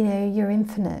 you know, you're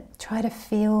infinite. Try to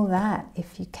feel that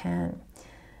if you can.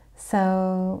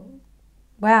 So,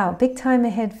 wow, big time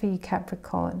ahead for you,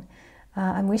 Capricorn.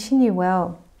 I'm wishing you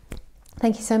well.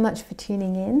 Thank you so much for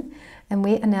tuning in. And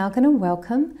we are now going to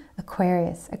welcome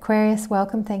Aquarius. Aquarius,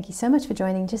 welcome. Thank you so much for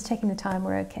joining. Just checking the time,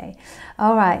 we're okay.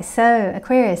 All right, so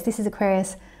Aquarius, this is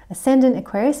Aquarius Ascendant,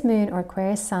 Aquarius Moon, or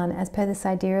Aquarius Sun, as per the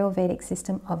sidereal Vedic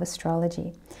system of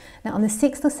astrology. Now, on the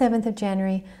 6th or 7th of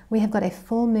January, we have got a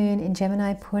full moon in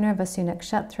Gemini, Punarvasu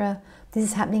Nakshatra. This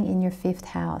is happening in your 5th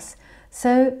house.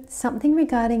 So something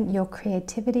regarding your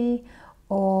creativity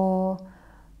or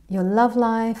your love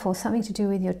life or something to do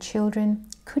with your children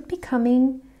could be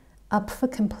coming up for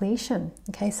completion.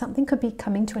 Okay, something could be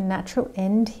coming to a natural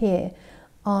end here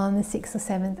on the 6th or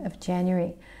 7th of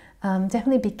January.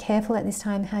 Definitely be careful at this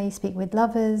time how you speak with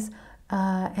lovers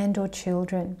and or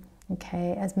children,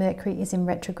 okay, as Mercury is in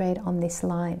retrograde on this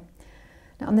line.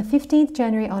 Now on the 15th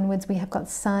January onwards, we have got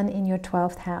Sun in your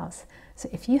 12th house. So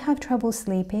if you have trouble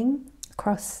sleeping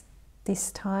across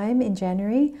this time in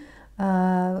January,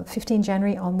 15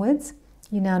 January onwards,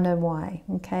 you now know why,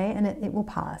 okay? And it will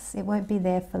pass. It won't be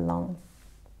there for long.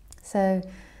 So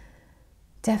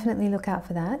definitely look out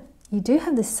for that. You do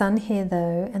have the Sun here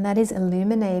though, and that is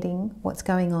illuminating what's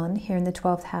going on here in the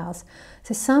 12th house.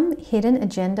 So some hidden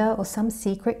agenda or some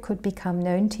secret could become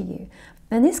known to you.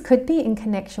 And this could be in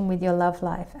connection with your love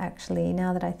life, actually,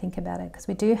 now that I think about it, because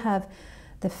we do have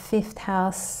the 5th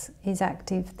house is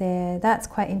active there. That's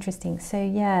quite interesting. So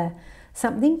yeah,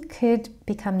 something could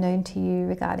become known to you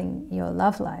regarding your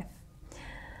love life.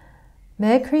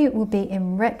 Mercury will be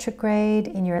in retrograde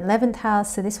in your 11th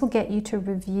house, so this will get you to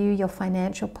review your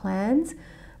financial plans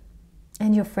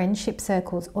and your friendship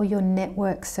circles or your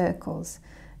network circles.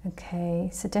 Okay,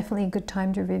 so definitely a good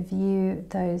time to review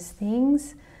those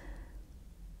things.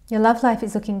 Your love life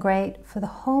is looking great for the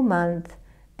whole month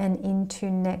and into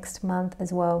next month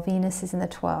as well. Venus is in the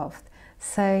 12th.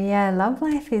 So yeah, love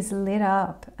life is lit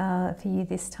up for you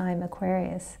this time,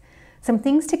 Aquarius. Some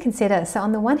things to consider. So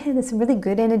on the one hand, there's some really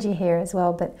good energy here as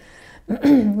well, but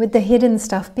with the hidden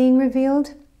stuff being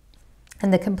revealed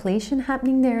and the completion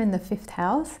happening there in the 5th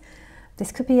house,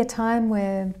 this could be a time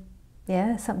where,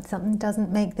 yeah, something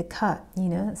doesn't make the cut, you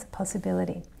know, it's a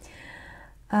possibility.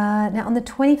 Now on the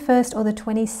 21st or the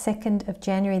 22nd of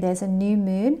January, there's a new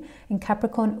moon in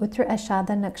Capricorn Uttar Ashada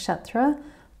Nakshatra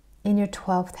in your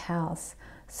 12th house.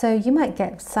 So you might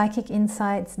get psychic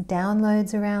insights,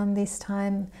 downloads around this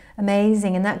time.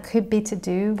 Amazing. And that could be to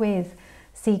do with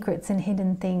secrets and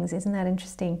hidden things. Isn't that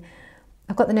interesting?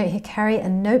 I've got the note here, carry a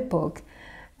notebook.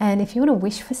 And if you want to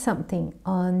wish for something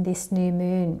on this new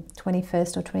moon,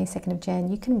 21st or 22nd of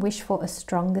Jan, you can wish for a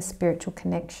stronger spiritual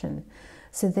connection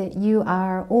so that you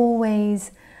are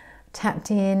always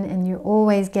tapped in and you're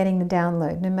always getting the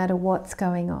download, no matter what's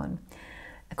going on.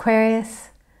 Aquarius,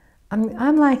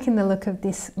 I'm liking the look of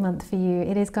this month for you.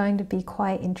 It is going to be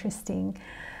quite interesting.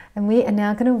 And we are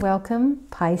now going to welcome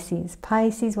Pisces.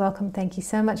 Pisces, welcome. Thank you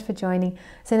so much for joining.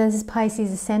 So this is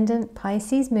Pisces Ascendant,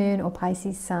 Pisces Moon, or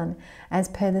Pisces Sun, as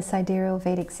per the sidereal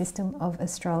Vedic system of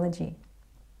astrology.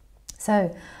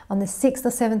 So on the 6th or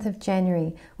 7th of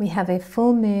January, we have a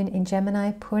full moon in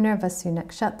Gemini, Purnarvasu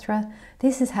Nakshatra.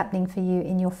 This is happening for you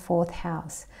in your 4th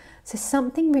house. So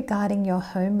something regarding your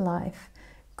home life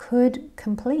could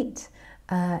complete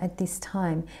at this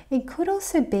time. It could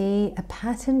also be a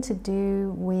pattern to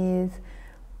do with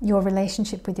your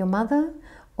relationship with your mother,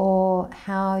 or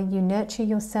how you nurture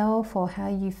yourself, or how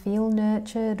you feel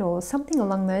nurtured, or something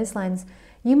along those lines.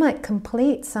 You might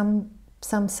complete some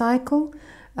cycle.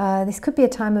 This could be a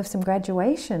time of some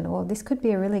graduation, or this could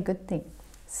be a really good thing.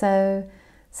 So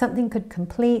something could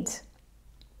complete,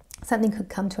 something could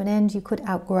come to an end, you could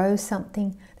outgrow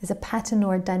something. There's a pattern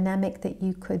or a dynamic that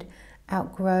you could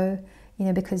outgrow, you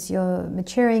know, because you're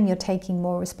maturing, you're taking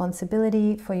more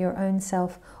responsibility for your own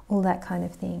self, all that kind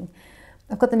of thing.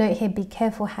 I've got the note here, be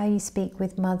careful how you speak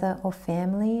with mother or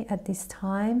family at this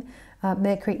time.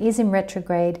 Mercury is in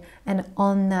retrograde and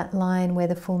on that line where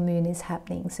the full moon is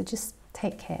happening. So just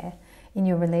take care in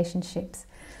your relationships.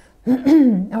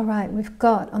 All right, we've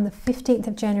got on the 15th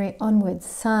of January onwards,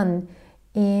 Sun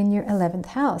in your 11th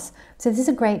house. So this is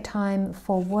a great time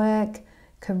for work,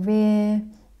 career,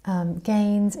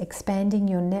 gains, expanding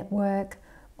your network,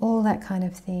 all that kind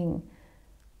of thing.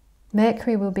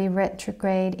 Mercury will be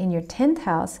retrograde in your 10th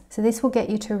house, so this will get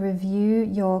you to review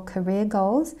your career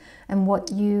goals and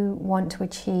what you want to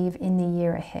achieve in the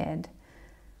year ahead.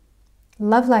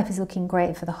 Love life is looking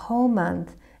great for the whole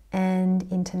month and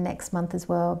into next month as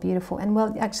well. Beautiful. And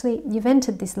well, actually, you've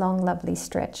entered this long, lovely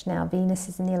stretch now. Venus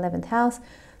is in the 11th house,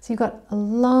 so you've got a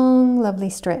long,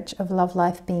 lovely stretch of love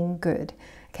life being good.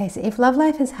 Okay, so if love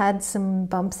life has had some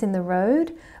bumps in the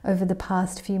road over the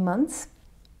past few months,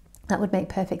 that would make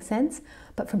perfect sense.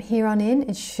 But from here on in,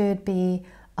 it should be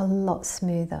a lot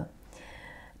smoother.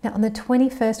 Now, on the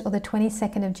 21st or the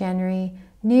 22nd of January,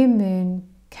 new moon,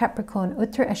 Capricorn,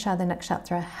 Uttar Ashada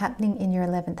Nakshatra, happening in your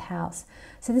 11th house.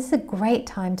 So this is a great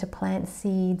time to plant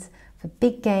seeds for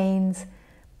big gains,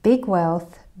 big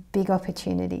wealth, big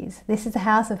opportunities. This is a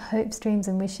house of hopes, dreams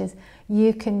and wishes.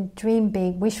 You can dream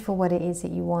big, wish for what it is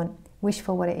that you want, wish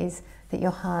for what it is that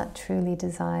your heart truly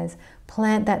desires.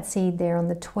 Plant that seed there on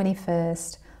the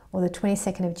 21st or the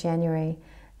 22nd of January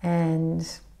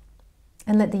and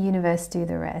let the universe do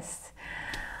the rest.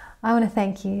 I want to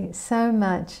thank you so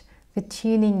much for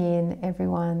tuning in,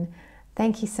 everyone.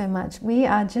 Thank you so much. We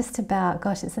are just about,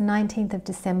 gosh, it's the 19th of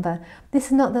December. This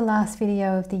is not the last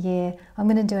video of the year. I'm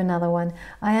going to do another one.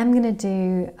 I am going to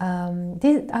do,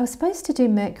 I was supposed to do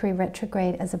Mercury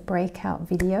Retrograde as a breakout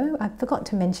video. I forgot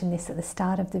to mention this at the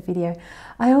start of the video.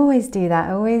 I always do that.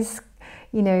 I always,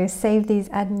 you know, save these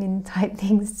admin type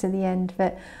things to the end.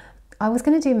 But I was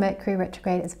going to do Mercury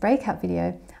Retrograde as a breakout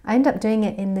video. I ended up doing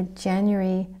it in the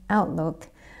January Outlook.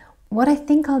 What I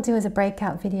think I'll do as a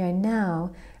breakout video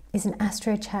now is an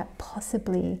astro chat,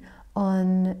 possibly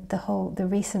on the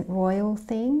recent royal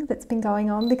thing that's been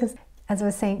going on, because as I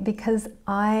was saying, because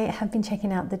I have been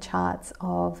checking out the charts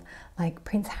of like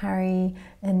Prince Harry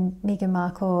and Meghan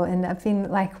Markle, and I've been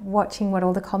like watching what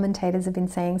all the commentators have been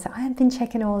saying, so I have been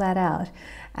checking all that out.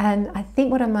 And I think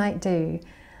what I might do,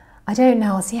 I don't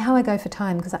know, I'll see how I go for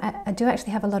time, because I do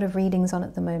actually have a lot of readings on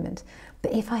at the moment.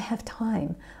 But if I have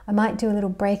time, I might do a little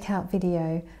breakout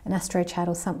video, an astro chat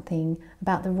or something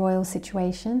about the royal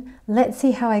situation. Let's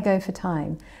see how I go for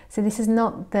time. So this is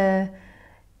not the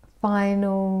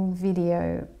final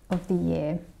video of the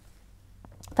year.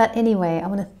 But anyway, I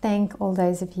want to thank all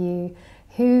those of you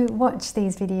who watch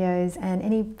these videos, and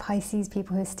any Pisces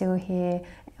people who are still here,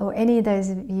 or any of those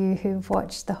of you who've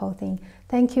watched the whole thing.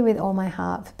 Thank you with all my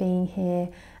heart for being here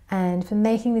and for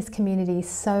making this community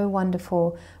so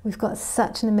wonderful. We've got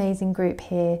such an amazing group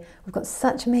here. We've got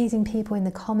such amazing people in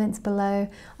the comments below.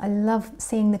 I love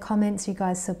seeing the comments. You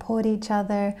guys support each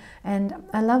other. And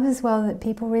I love as well that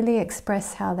people really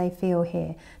express how they feel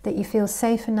here, that you feel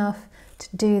safe enough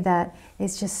to do that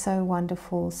is just so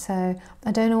wonderful. So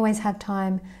I don't always have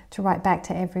time to write back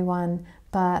to everyone,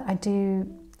 but I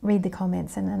do read the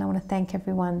comments, and I want to thank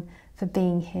everyone for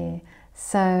being here.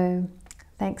 So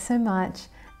thanks so much,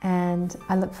 and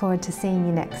I look forward to seeing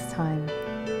you next time.